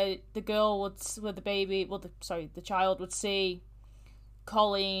times where the child would see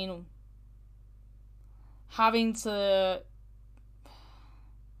Colleen having to...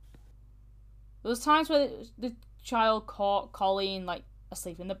 There was times where the child caught Colleen, like,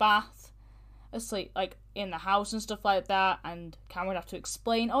 asleep in the bath, asleep, like, in the house and stuff like that, and Cameron would have to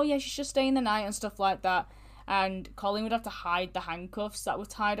explain, oh yeah, she's just staying the night and stuff like that, and Colleen would have to hide the handcuffs that were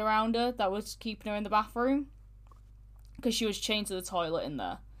tied around her that was keeping her in the bathroom, because she was chained to the toilet in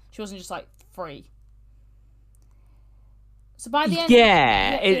there. She wasn't just, like, free. So by the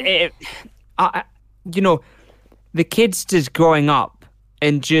end... the kid's just growing up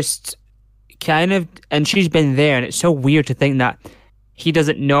and just... kind of, and she's been there, and it's so weird to think that he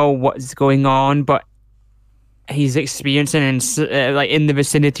doesn't know what's going on, but he's experiencing like in the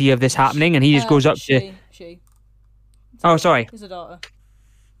vicinity of this happening, and he just goes up to. Oh, sorry. He's a daughter.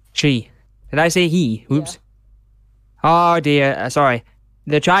 She. Did I say he? Oops. Yeah. Oh dear. Sorry.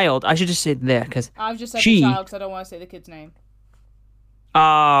 the child. I should just say there because I've just said the she. child because I don't want to say the kid's name.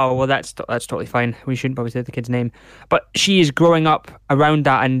 Oh well, that's totally fine. We shouldn't probably say the kid's name, but she is growing up around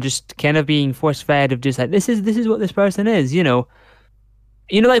that and just kind of being force fed of just like this is what this person is.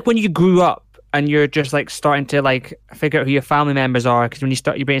 Like when you grew up and you're just like starting to like figure out who your family members are because when you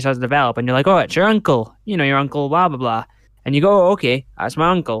start your brain starts to develop and you're like, oh, it's your uncle. Your uncle, blah blah blah, and you go, oh, okay, that's my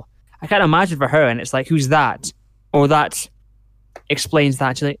uncle. I can't imagine for her, and it's like, who's that? Or that explains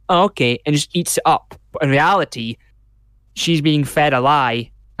that. She's like, oh, okay, and just eats it up. But in reality, she's being fed a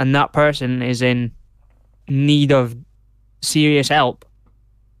lie, and that person is in need of serious help.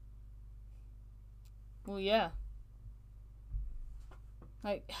 Well, yeah.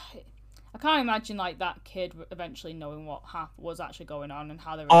 Like, I can't imagine like that kid eventually knowing what was actually going on and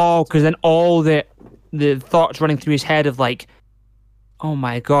how they. Oh, because then all the thoughts running through his head of like, oh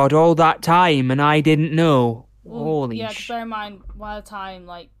my god, all that time and I didn't know. Well, Holy yeah, because bear in mind, by the time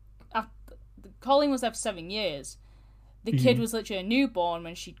like after, Colleen was there for 7 years, the kid was literally a newborn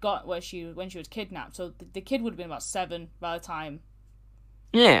when she was kidnapped. So the kid would have been about 7 by the time.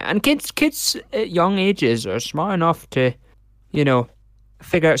 Yeah, and kids at young ages are smart enough to,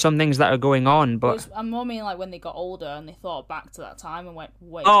 figure out some things that are going on. But I'm more meaning like when they got older and they thought back to that time and went,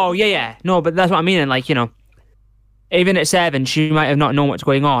 wait. Oh yeah. No, but that's what I mean. And like even at 7, she might have not known what's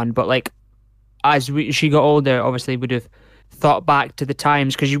going on. But like she got older, obviously would have thought back to the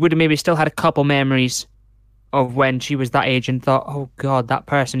times because you would have maybe still had a couple memories of when she was that age and thought, oh god, that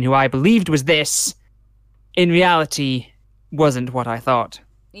person who I believed was this, in reality, wasn't what I thought.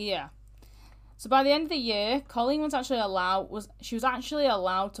 Yeah. So by the end of the year, Colleen was actually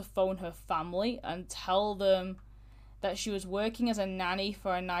allowed to phone her family and tell them that she was working as a nanny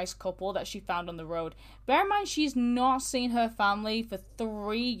for a nice couple that she found on the road. Bear in mind, she's not seen her family for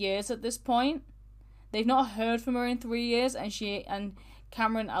 3 years at this point. They've not heard from her in 3 years, and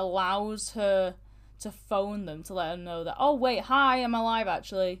Cameron allows her to phone them to let them know that, oh wait, hi, I'm alive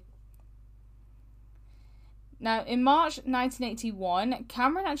actually. Now, in March 1981,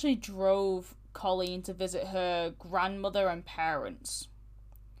 Cameron actually drove Colleen to visit her grandmother and parents,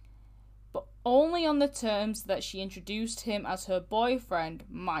 but only on the terms that she introduced him as her boyfriend,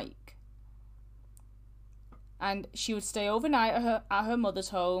 Mike. And she would stay overnight at her mother's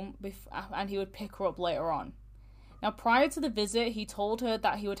home, and he would pick her up later on. Now, prior to the visit, he told her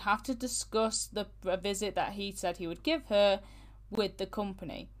that he would have to discuss the visit that he said he would give her with the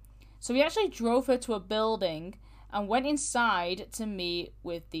company. So he actually drove her to a building and went inside to meet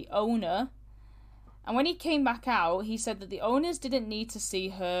with the owner. And when he came back out, he said that the owners didn't need to see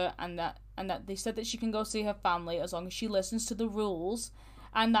her and that they said that she can go see her family as long as she listens to the rules,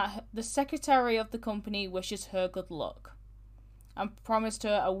 and that the secretary of the company wishes her good luck and promised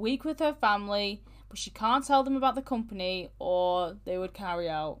her a week with her family, but she can't tell them about the company or they would carry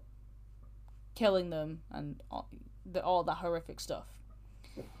out killing them and all that horrific stuff.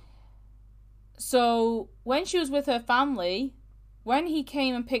 So when she was with her family, when he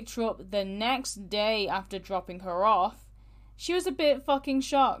came and picked her up the next day after dropping her off, she was a bit fucking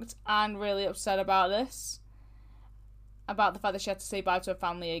shocked and really upset about this. About the fact that she had to say bye to her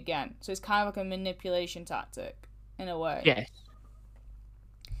family again. So it's kind of like a manipulation tactic, in a way. Yes.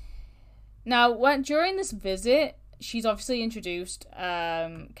 Now, during this visit, she's obviously introduced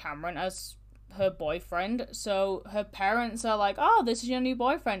Cameron as her boyfriend. So her parents are like, "Oh, this is your new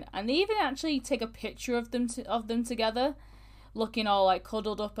boyfriend," and they even actually take a picture of them together, looking all like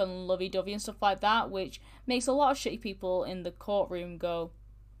cuddled up and lovey-dovey and stuff like that, which makes a lot of shitty people in the courtroom go,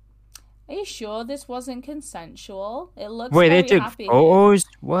 "Are you sure this wasn't consensual? It looks Wait, very they took happy photos?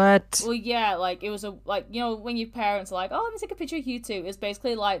 here." What? Well, yeah, like it was when your parents are like, "Oh, let me take a picture of you two." It's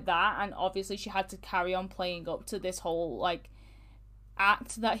basically like that, and obviously she had to carry on playing up to this whole like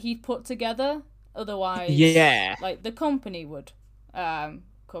act that he'd put together. Otherwise, yeah, like the company would come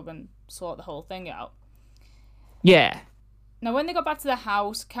and sort the whole thing out. Yeah. Now, when they got back to the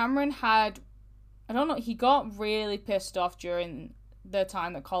house, Cameron he got really pissed off during the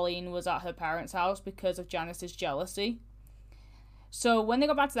time that Colleen was at her parents' house because of Janice's jealousy. So when they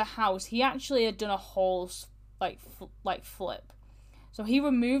got back to the house, he actually had done a whole flip. So he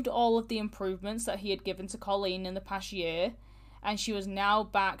removed all of the improvements that he had given to Colleen in the past year, and she was now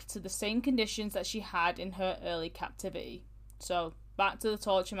back to the same conditions that she had in her early captivity. So back to the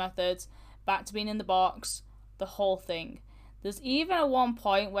torture methods, back to being in the box, the whole thing. There's even at one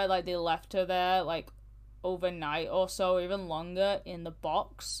point where like they left her there like overnight or so, even longer, in the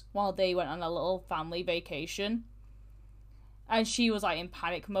box while they went on a little family vacation. And she was like in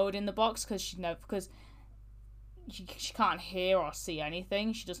panic mode in the box because she can't hear or see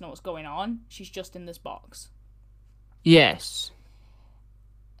anything. She doesn't know what's going on. She's just in this box. Yes.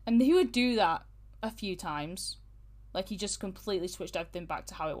 And he would do that a few times. Like, he just completely switched everything back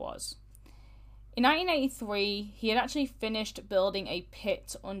to how it was. In 1983, he had actually finished building a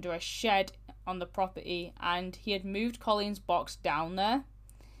pit under a shed on the property, and he had moved Colleen's box down there.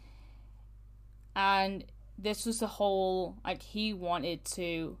 And this was the whole, like, he wanted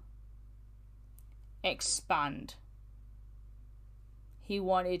to expand. He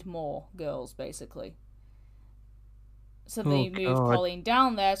wanted more girls, basically. So they moved Colleen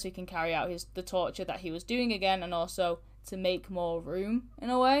down there so he can carry out the torture that he was doing again, and also to make more room, in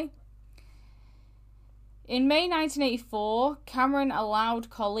a way. In May 1984, Cameron allowed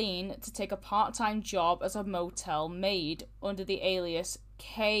Colleen to take a part-time job as a motel maid under the alias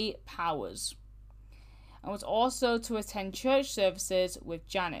K. Powers, and was also to attend church services with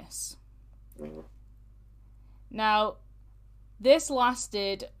Janice. Now, this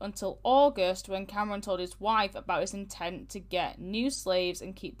lasted until August, when Cameron told his wife about his intent to get new slaves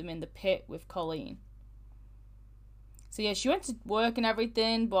and keep them in the pit with Colleen. So yeah, she went to work and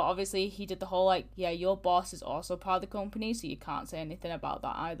everything, but obviously he did the whole, like, yeah, your boss is also part of the company, so you can't say anything about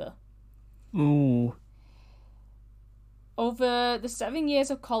that either. Ooh. Over the 7 years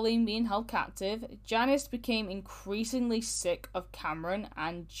of Colleen being held captive, Janice became increasingly sick of Cameron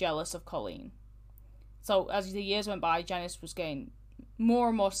and jealous of Colleen. So as the years went by, Janice was getting more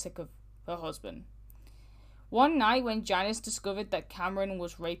and more sick of her husband. One night, when Janice discovered that Cameron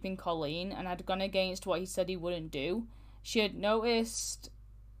was raping Colleen and had gone against what he said he wouldn't do, she had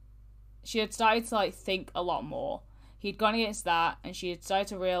started to, like, think a lot more. He'd gone against that, and she had started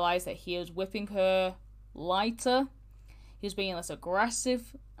to realise that he was whipping her lighter. He was being less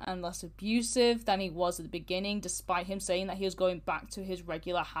aggressive and less abusive than he was at the beginning, despite him saying that he was going back to his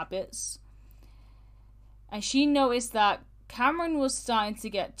regular habits. And she noticed that Cameron was starting to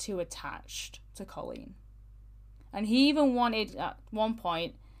get too attached to Colleen. And he even wanted, at one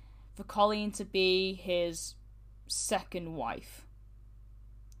point, for Colleen to be his second wife.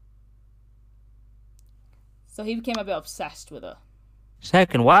 So he became a bit obsessed with her.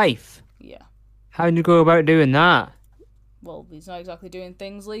 Second wife? Yeah. How did you go about doing that? Well, he's not exactly doing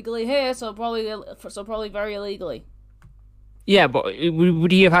things legally here, so probably very illegally. Yeah, but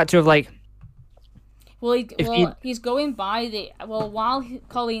would he have had to have, like... Well, he's going by the... Well, while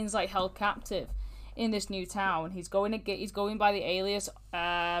Colleen's, like, held captive in this new town, he's going by the alias,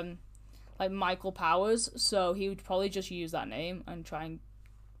 like, Michael Powers, so he would probably just use that name and try and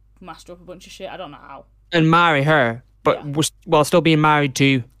master up a bunch of shit. I don't know how. And marry her, but yeah. While still being married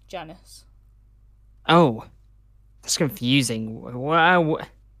to... Janice. Oh. That's confusing. Wow.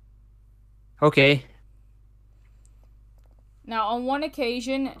 Okay. Now, on one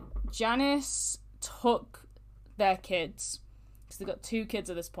occasion, Janice took their kids, because they've got 2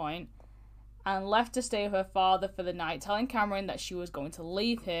 kids at this point, and left to stay with her father for the night, telling Cameron that she was going to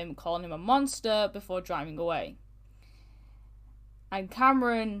leave him, calling him a monster, before driving away. And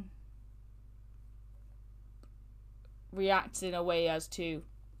Cameron reacted in a way as to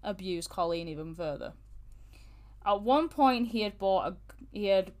abuse Colleen even further. At one point, he had brought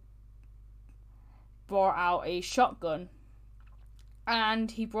out a shotgun,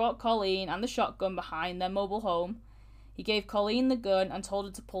 and he brought Colleen and the shotgun behind their mobile home. He gave Colleen the gun and told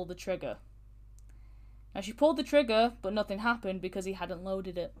her to pull the trigger. Now, she pulled the trigger, but nothing happened because he hadn't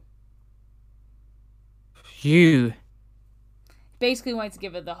loaded it. You basically wanted to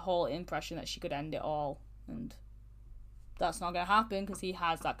give her the whole impression that she could end it all, and that's not going to happen because he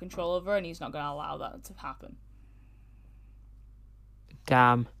has that control over her, and he's not going to allow that to happen.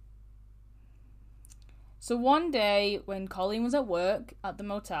 Damn. So one day, when Colleen was at work at the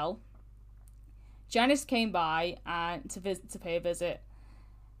motel, Janice came by to pay a visit.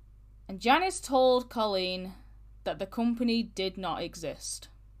 And Janice told Colleen that the company did not exist.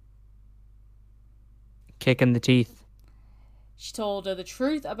 Kick in the teeth. She told her the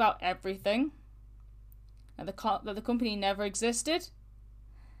truth about everything. And that the company never existed.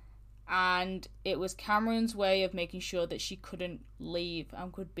 And it was Cameron's way of making sure that she couldn't leave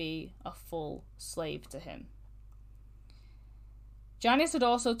and could be a full slave to him. Janice had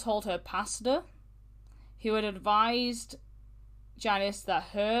also told her pastor, who had advised Janice that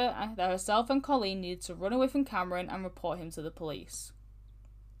herself and Colleen needed to run away from Cameron and report him to the police.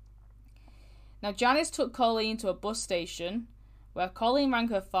 Now, Janice took Colleen to a bus station, where Colleen rang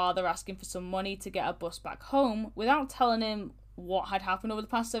her father asking for some money to get a bus back home without telling him what had happened over the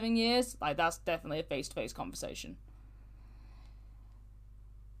past 7 years. Like, that's definitely a face-to-face conversation.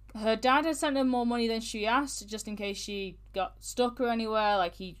 Her dad had sent her more money than she asked, just in case she got stuck or anywhere.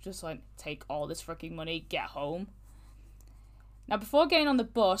 Like, he just like, take all this freaking money, get home. Now, before getting on the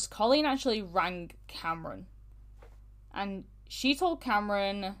bus, Colleen actually rang Cameron. And she told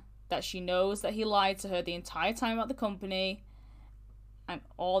Cameron that she knows that he lied to her the entire time at the company and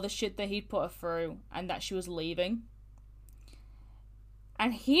all the shit that he'd put her through, and that she was leaving.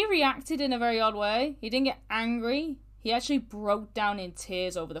 And he reacted in a very odd way. He didn't get angry. He actually broke down in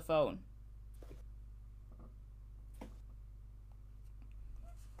tears over the phone.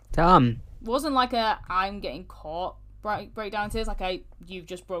 Damn. It wasn't like a I'm getting caught breakdown in tears, like you've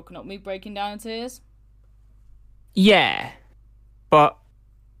just broken up with me breaking down in tears. Yeah. But,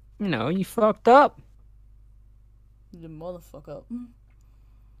 you know, you fucked up. You motherfucker.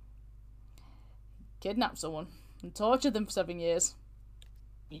 Kidnapped someone and tortured them for 7 years.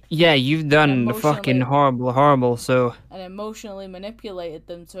 Yeah, you've done the fucking horrible, so... And emotionally manipulated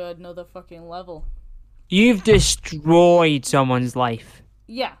them to another fucking level. You've destroyed someone's life.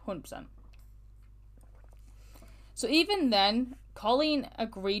 Yeah, 100%. So even then, Colleen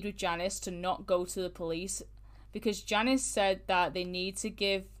agreed with Janice to not go to the police because Janice said that they need to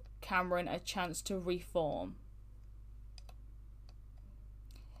give Cameron a chance to reform.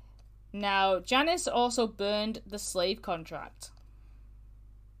 Now, Janice also burned the slave contract.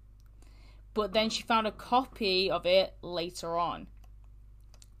 But then she found a copy of it later on.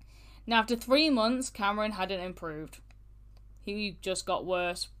 Now, after 3 months, Cameron hadn't improved. He just got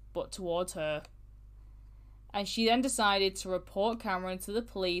worse, but towards her. And she then decided to report Cameron to the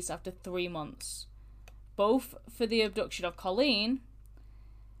police after 3 months. Both for the abduction of Colleen,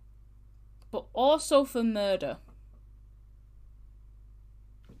 but also for murder.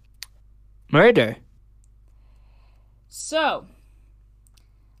 Murder? So,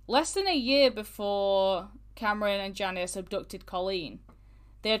 less than a year before Cameron and Janice abducted Colleen,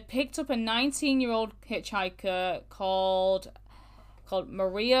 they had picked up a 19-year-old hitchhiker called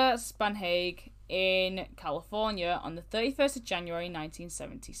Maria Spanhage in California on the 31st of January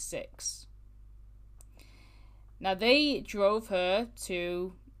 1976. Now, they drove her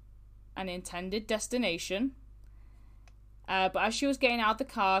to an intended destination, but as she was getting out of the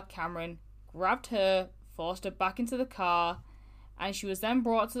car, Cameron grabbed her, forced her back into the car, and she was then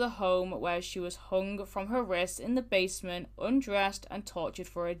brought to the home where she was hung from her wrists in the basement, undressed and tortured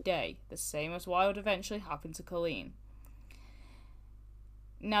for a day, the same as what would eventually happen to Colleen.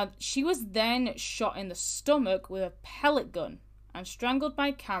 Now, she was then shot in the stomach with a pellet gun and strangled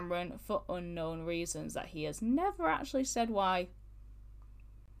by Cameron for unknown reasons that he has never actually said why.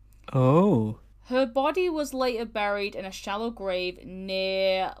 Oh. Her body was later buried in a shallow grave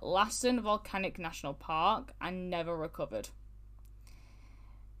near Lassen Volcanic National Park and never recovered.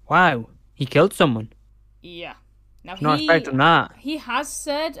 Wow, he killed someone. Yeah. Now not expecting that. He has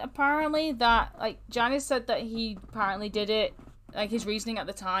said apparently that, like, Janice said that he apparently did it. Like, his reasoning at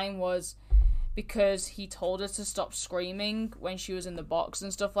the time was because he told her to stop screaming when she was in the box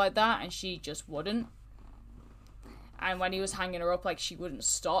and stuff like that, and she just wouldn't. And when he was hanging her up, like, she wouldn't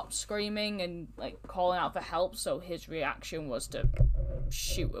stop screaming and, like, calling out for help, so his reaction was to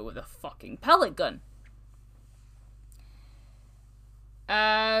shoot her with a fucking pellet gun.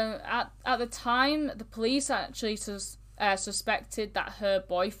 At the time, the police actually suspected that her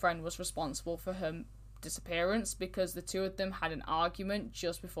boyfriend was responsible for her disappearance because the two of them had an argument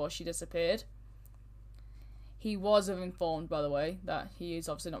just before she disappeared. He was informed, by the way, that he is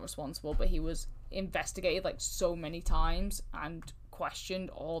obviously not responsible, but he was investigated like so many times and questioned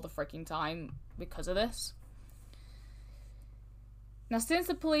all the freaking time because of this. Now, since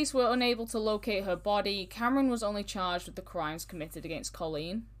the police were unable to locate her body, Cameron was only charged with the crimes committed against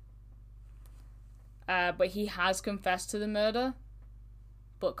Colleen. But he has confessed to the murder,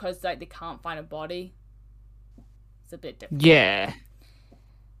 but because they can't find a body, it's a bit different. Yeah.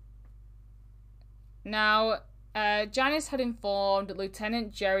 Now, Janice had informed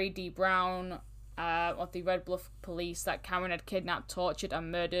Lieutenant Jerry D. Brown of the Red Bluff Police that Cameron had kidnapped, tortured,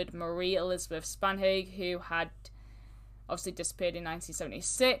 and murdered Marie Elizabeth Spanhage, who had obviously disappeared in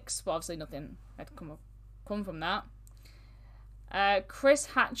 1976, but obviously nothing had come from that. Chris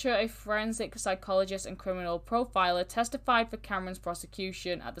Hatcher, a forensic psychologist and criminal profiler, testified for Cameron's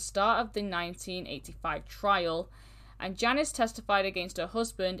prosecution at the start of the 1985 trial, and Janice testified against her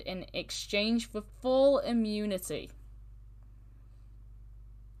husband in exchange for full immunity.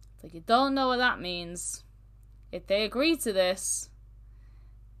 So you don't know what that means. If they agree to this,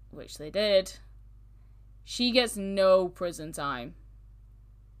 which they did, she gets no prison time.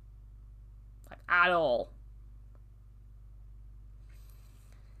 Like, at all.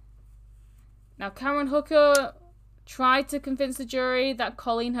 Now, Cameron Hooker tried to convince the jury that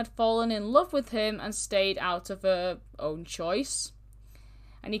Colleen had fallen in love with him and stayed out of her own choice.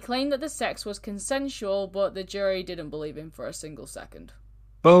 And he claimed that the sex was consensual, but the jury didn't believe him for a single second.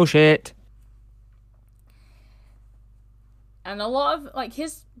 Bullshit. And a lot of, like,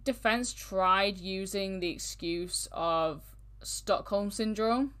 his defense tried using the excuse of Stockholm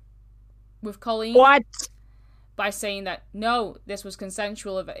Syndrome with Colleen. What? By saying that, no, this was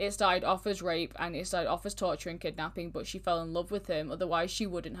consensual, it started off as rape and it started off as torture and kidnapping, but she fell in love with him, otherwise she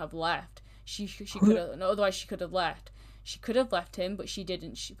wouldn't have left. She could have, no, otherwise she could have left. She could have left him, but she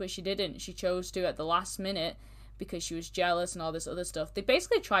didn't. She chose to at the last minute because she was jealous and all this other stuff. They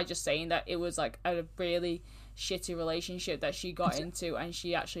basically tried just saying that it was like a really shitty relationship that she got into and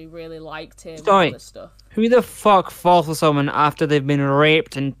she actually really liked him and all this stuff. Who the fuck falls for someone after they've been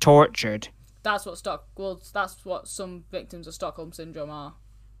raped and tortured? That's what some victims of Stockholm Syndrome are.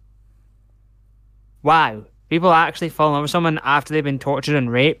 Wow. People actually fall in love with someone after they've been tortured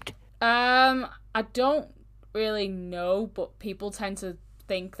and raped? I don't really know, but people tend to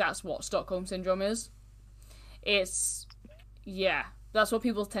think that's what Stockholm Syndrome is. That's what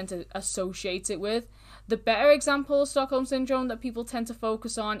people tend to associate it with. The better example of Stockholm Syndrome that people tend to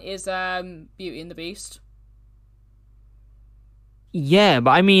focus on is Beauty and the Beast. Yeah,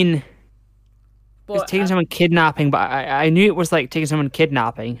 but I mean... It's taking someone kidnapping, but I knew it was like taking someone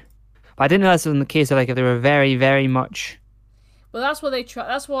kidnapping, but I didn't realize it was in the case of like if they were very, very much. Well, that's what they try.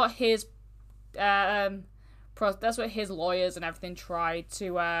 That's what his, that's what his lawyers and everything tried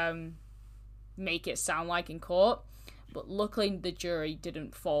to make it sound like in court. But luckily, the jury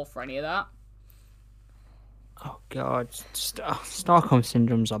didn't fall for any of that. Oh God, Stockholm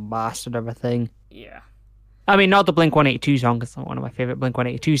Syndrome's a bastard of a thing. Yeah. I mean, not the Blink-182 song, because it's not one of my favorite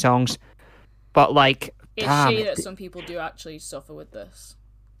Blink-182 songs. But, like, it's shitty that some people do actually suffer with this.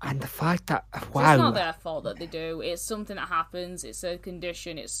 And the fact that, wow. So it's not their fault that they do. It's something that happens. It's a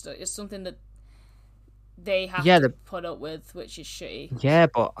condition. It's something that they have to put up with, which is shitty. Yeah,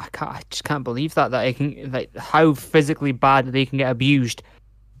 but I just can't believe that it can, like, how physically bad they can get abused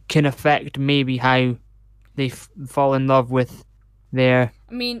can affect maybe how they fall in love with their...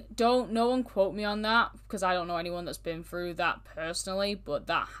 I mean, no one quote me on that because I don't know anyone that's been through that personally. But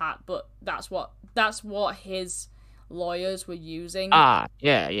that's what his lawyers were using.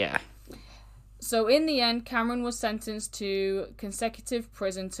 Yeah. So in the end, Cameron was sentenced to consecutive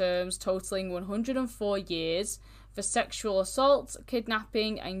prison terms totaling 104 years for sexual assault,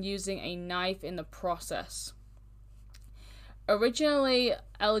 kidnapping, and using a knife in the process. Originally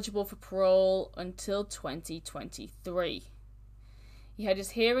eligible for parole until 2023. He had his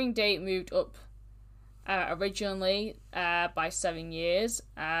hearing date moved up originally by 7 years,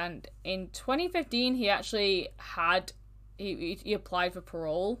 and in 2015 he actually he applied for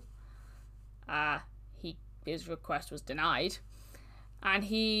parole. His request was denied, and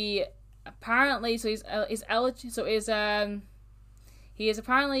he apparently he is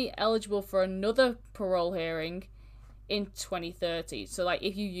apparently eligible for another parole hearing in 2030. So like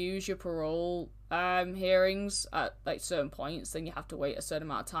if you use your parole hearings at like certain points, then you have to wait a certain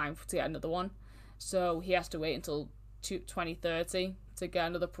amount of time to get another one. So he has to wait until 2030 to get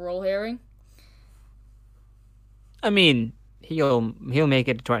another parole hearing. I mean, he'll make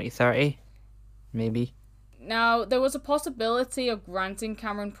it to 2030, maybe. Now, there was a possibility of granting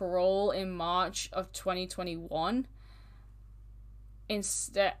Cameron parole in March of 2021.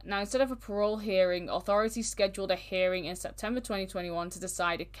 Instead of a parole hearing, authorities scheduled a hearing in September 2021 to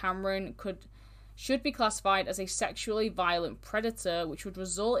decide if Cameron should be classified as a sexually violent predator, which would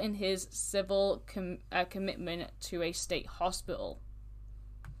result in his civil commitment to a state hospital.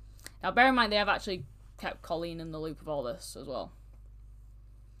 Now, bear in mind, they have actually kept Colleen in the loop of all this as well.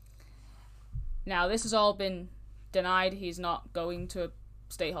 Now, this has all been denied. He's not going to a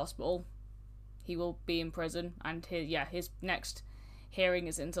state hospital. He will be in prison, and his next hearing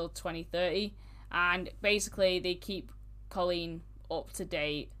is until 2030. And basically, they keep Colleen up to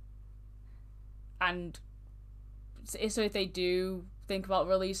date. And so if they do think about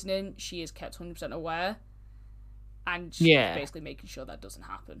releasing him, she is kept 100% aware. And she's basically making sure that doesn't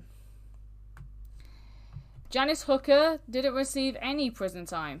happen. Janice Hooker didn't receive any prison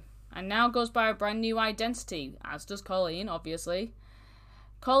time, and now goes by a brand new identity, as does Colleen, obviously.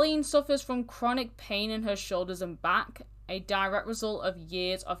 Colleen suffers from chronic pain in her shoulders and back, a direct result of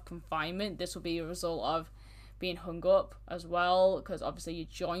years of confinement. This will be a result of being hung up as well, because obviously your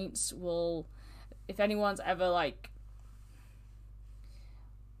joints will... If anyone's ever like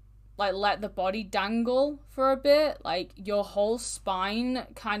let the body dangle for a bit, like your whole spine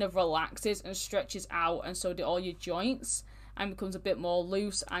kind of relaxes and stretches out, and so do all your joints, and becomes a bit more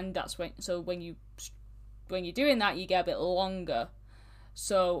loose, and that's when you're doing that, you get a bit longer.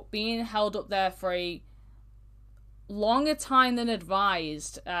 So being held up there for a longer time than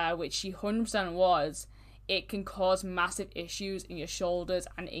advised, which she 100% was, it can cause massive issues in your shoulders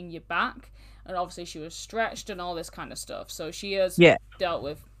and in your back. and obviously she was stretched and all this kind of stuff. So she has dealt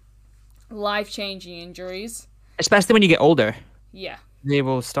with life-changing injuries. Especially when you get older. Yeah. They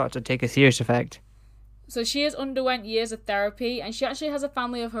will start to take a serious effect. So she has underwent years of therapy, and she actually has a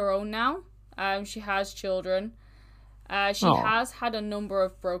family of her own now. She has children. She has had a number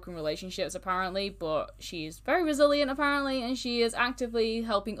of broken relationships, apparently, but she's very resilient, apparently, and she is actively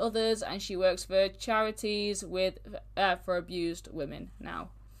helping others, and she works for charities for abused women now.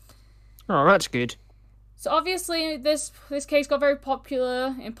 Oh, that's good. So obviously, this case got very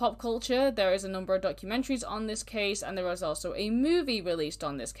popular in pop culture. There is a number of documentaries on this case, and there was also a movie released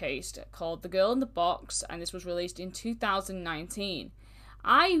on this case called The Girl in the Box, and this was released in 2019.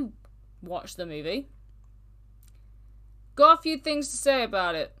 I watched the movie. Got a few things to say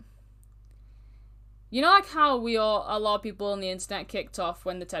about it. You know, like how a lot of people on the internet kicked off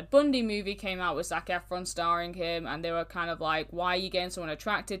when the Ted Bundy movie came out with Zac Efron starring him, and they were kind of like, why are you getting someone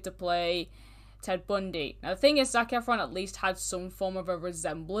attracted to play Ted Bundy? Now, the thing is, Zac Efron at least had some form of a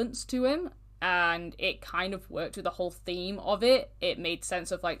resemblance to him, and it kind of worked with the whole theme of it. It made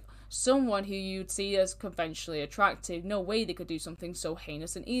sense of, like, someone who you'd see as conventionally attractive. No way they could do something so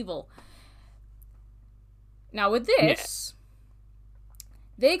heinous and evil. Now, with this,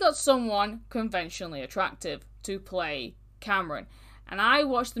 they got someone conventionally attractive to play Cameron. And I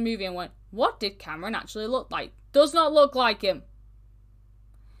watched the movie and went, what did Cameron actually look like? Does not look like him.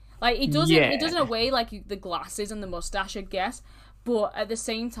 Like, it doesn't in a way, like, the glasses and the mustache, I guess. But at the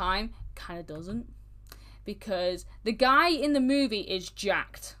same time, kind of doesn't. Because the guy in the movie is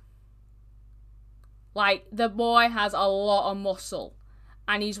jacked. Like, the boy has a lot of muscle.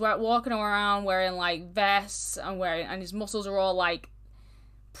 And he's walking around wearing, like, vests and his muscles are all, like,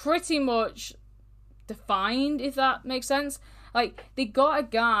 pretty much defined, if that makes sense. Like, they got a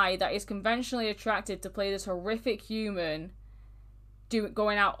guy that is conventionally attracted to play this horrific human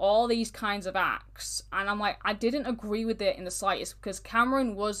going out all these kinds of acts. And I'm like, I didn't agree with it in the slightest, because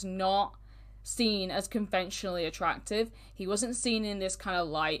Cameron was not seen as conventionally attractive. He wasn't seen in this kind of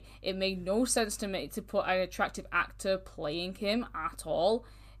light. It made no sense to me to put an attractive actor playing him at all.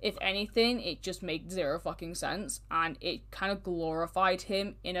 If anything, it just made zero fucking sense, and it kind of glorified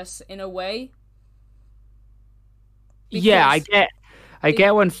him in a way. Yeah, I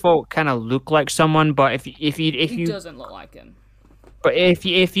get when folk kind of look like someone, but if he doesn't look like him. But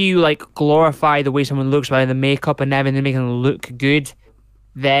if you like glorify the way someone looks by the makeup and everything, making them look good,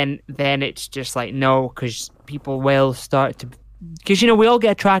 then it's just like, no, because people will start to, because, you know, we all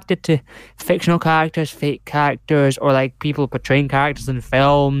get attracted to fictional characters, fake characters, or like people portraying characters in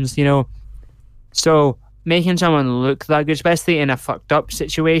films, you know. So making someone look that good, especially in a fucked up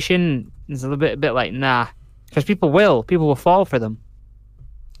situation, is a bit like, nah, because people will fall for them.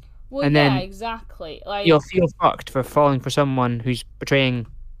 Well, and yeah, then exactly. Like, you'll feel fucked for falling for someone who's portraying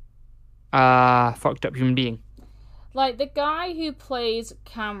a fucked up human being. Like, the guy who plays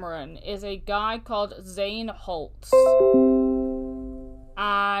Cameron is a guy called Zane Holtz.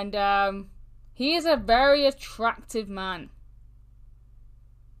 And he is a very attractive man.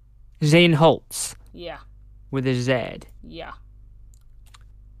 Zane Holtz? Yeah. With a Z? Yeah.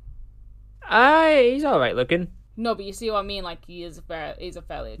 He's alright looking. No, but you see what I mean? Like, he's a fairly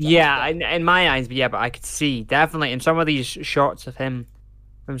attractive yeah, guy. in my eyes, but yeah, but I could see, definitely, in some of these shots of him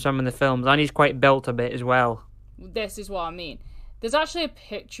from some of the films, and he's quite built a bit as well. This is what I mean. There's actually a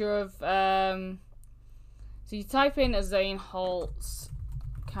picture of, so you type in a Zane Holtz,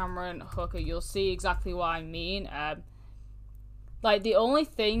 Cameron Hooker, you'll see exactly what I mean. Like, the only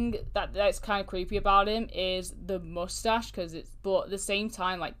thing that's kind of creepy about him is the mustache, but at the same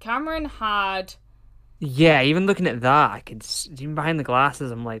time, like, Cameron had... Yeah, even looking at that, even behind the glasses,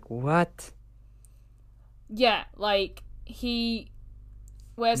 I'm like, what? Yeah, like,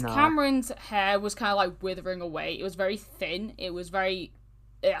 whereas Cameron's hair was kind of like withering away. It was very thin. It was very...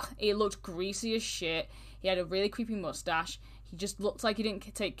 it looked greasy as shit. He had a really creepy mustache. He just looked like he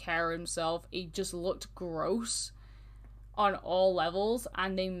didn't take care of himself. He just looked gross on all levels.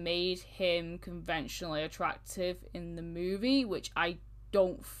 And they made him conventionally attractive in the movie, which I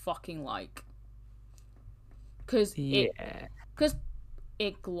don't fucking like. Because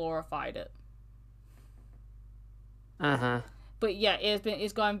it glorified it. Uh-huh. But yeah,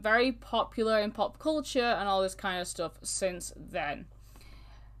 it's gone very popular in pop culture and all this kind of stuff since then.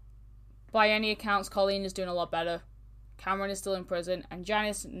 By any accounts, Colleen is doing a lot better. Cameron is still in prison, and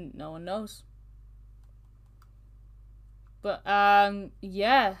Janice, no one knows. But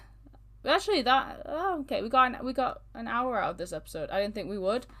yeah, actually okay, we got an hour out of this episode. I didn't think we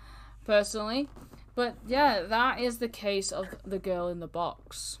would, personally, but yeah, that is the case of the girl in the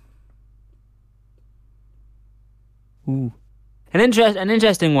box. Ooh. An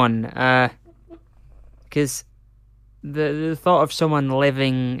interesting one. because the thought of someone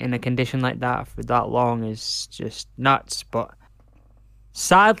living in a condition like that for that long is just nuts. But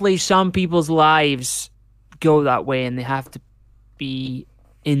sadly, some people's lives go that way, and they have to be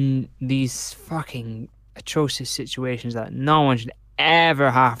in these fucking atrocious situations that no one should ever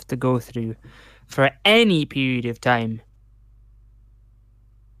have to go through for any period of time.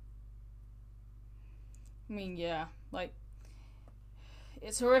 I mean, yeah, like,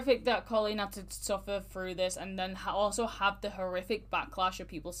 it's horrific that Colleen had to suffer through this and then also have the horrific backlash of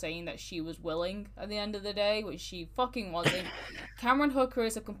people saying that she was willing at the end of the day, which she fucking wasn't. Cameron Hooker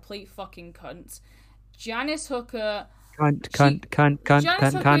is a complete fucking cunt. Janice Hooker...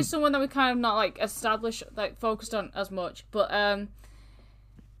 Janice Hooker is someone that we kind of not, like, established, like, focused on as much, but,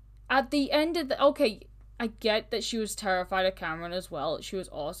 at the end of the... Okay, I get that she was terrified of Cameron as well. She was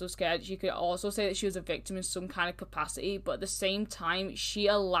also scared. She could also say that she was a victim in some kind of capacity, but at the same time, she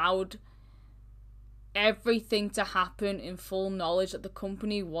allowed everything to happen in full knowledge that the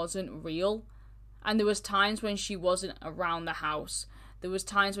company wasn't real. And there was times when she wasn't around the house. There was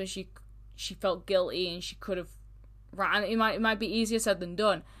times when she felt guilty and she could have ran. It might be easier said than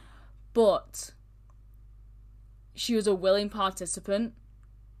done, but she was a willing participant.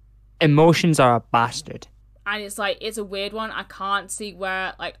 Emotions are a bastard. And it's like, it's a weird one. I can't see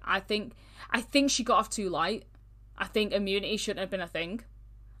where, like, I think she got off too light. I think immunity shouldn't have been a thing.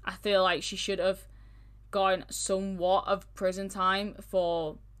 I feel like she should have gotten somewhat of prison time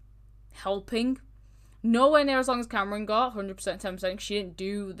for helping. Nowhere near as long as Cameron got, 100%, 10%. She didn't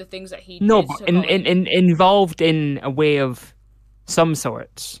do the things that he did. No, but involved in a way of some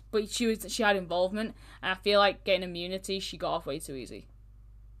sorts. But she had involvement, and I feel like getting immunity, she got off way too easy.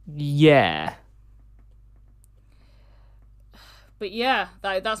 Yeah. But yeah,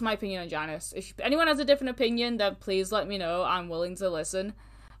 that's my opinion on Janice. If anyone has a different opinion, then please let me know. I'm willing to listen.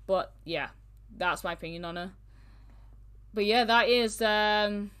 But yeah, that's my opinion on her. But yeah, that is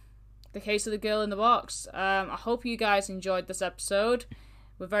the case of the girl in the box. I hope you guys enjoyed this episode.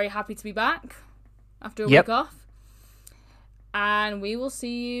 We're very happy to be back after a week off. And we will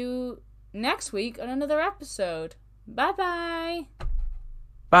see you next week on another episode. Bye-bye.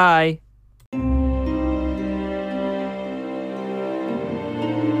 Bye.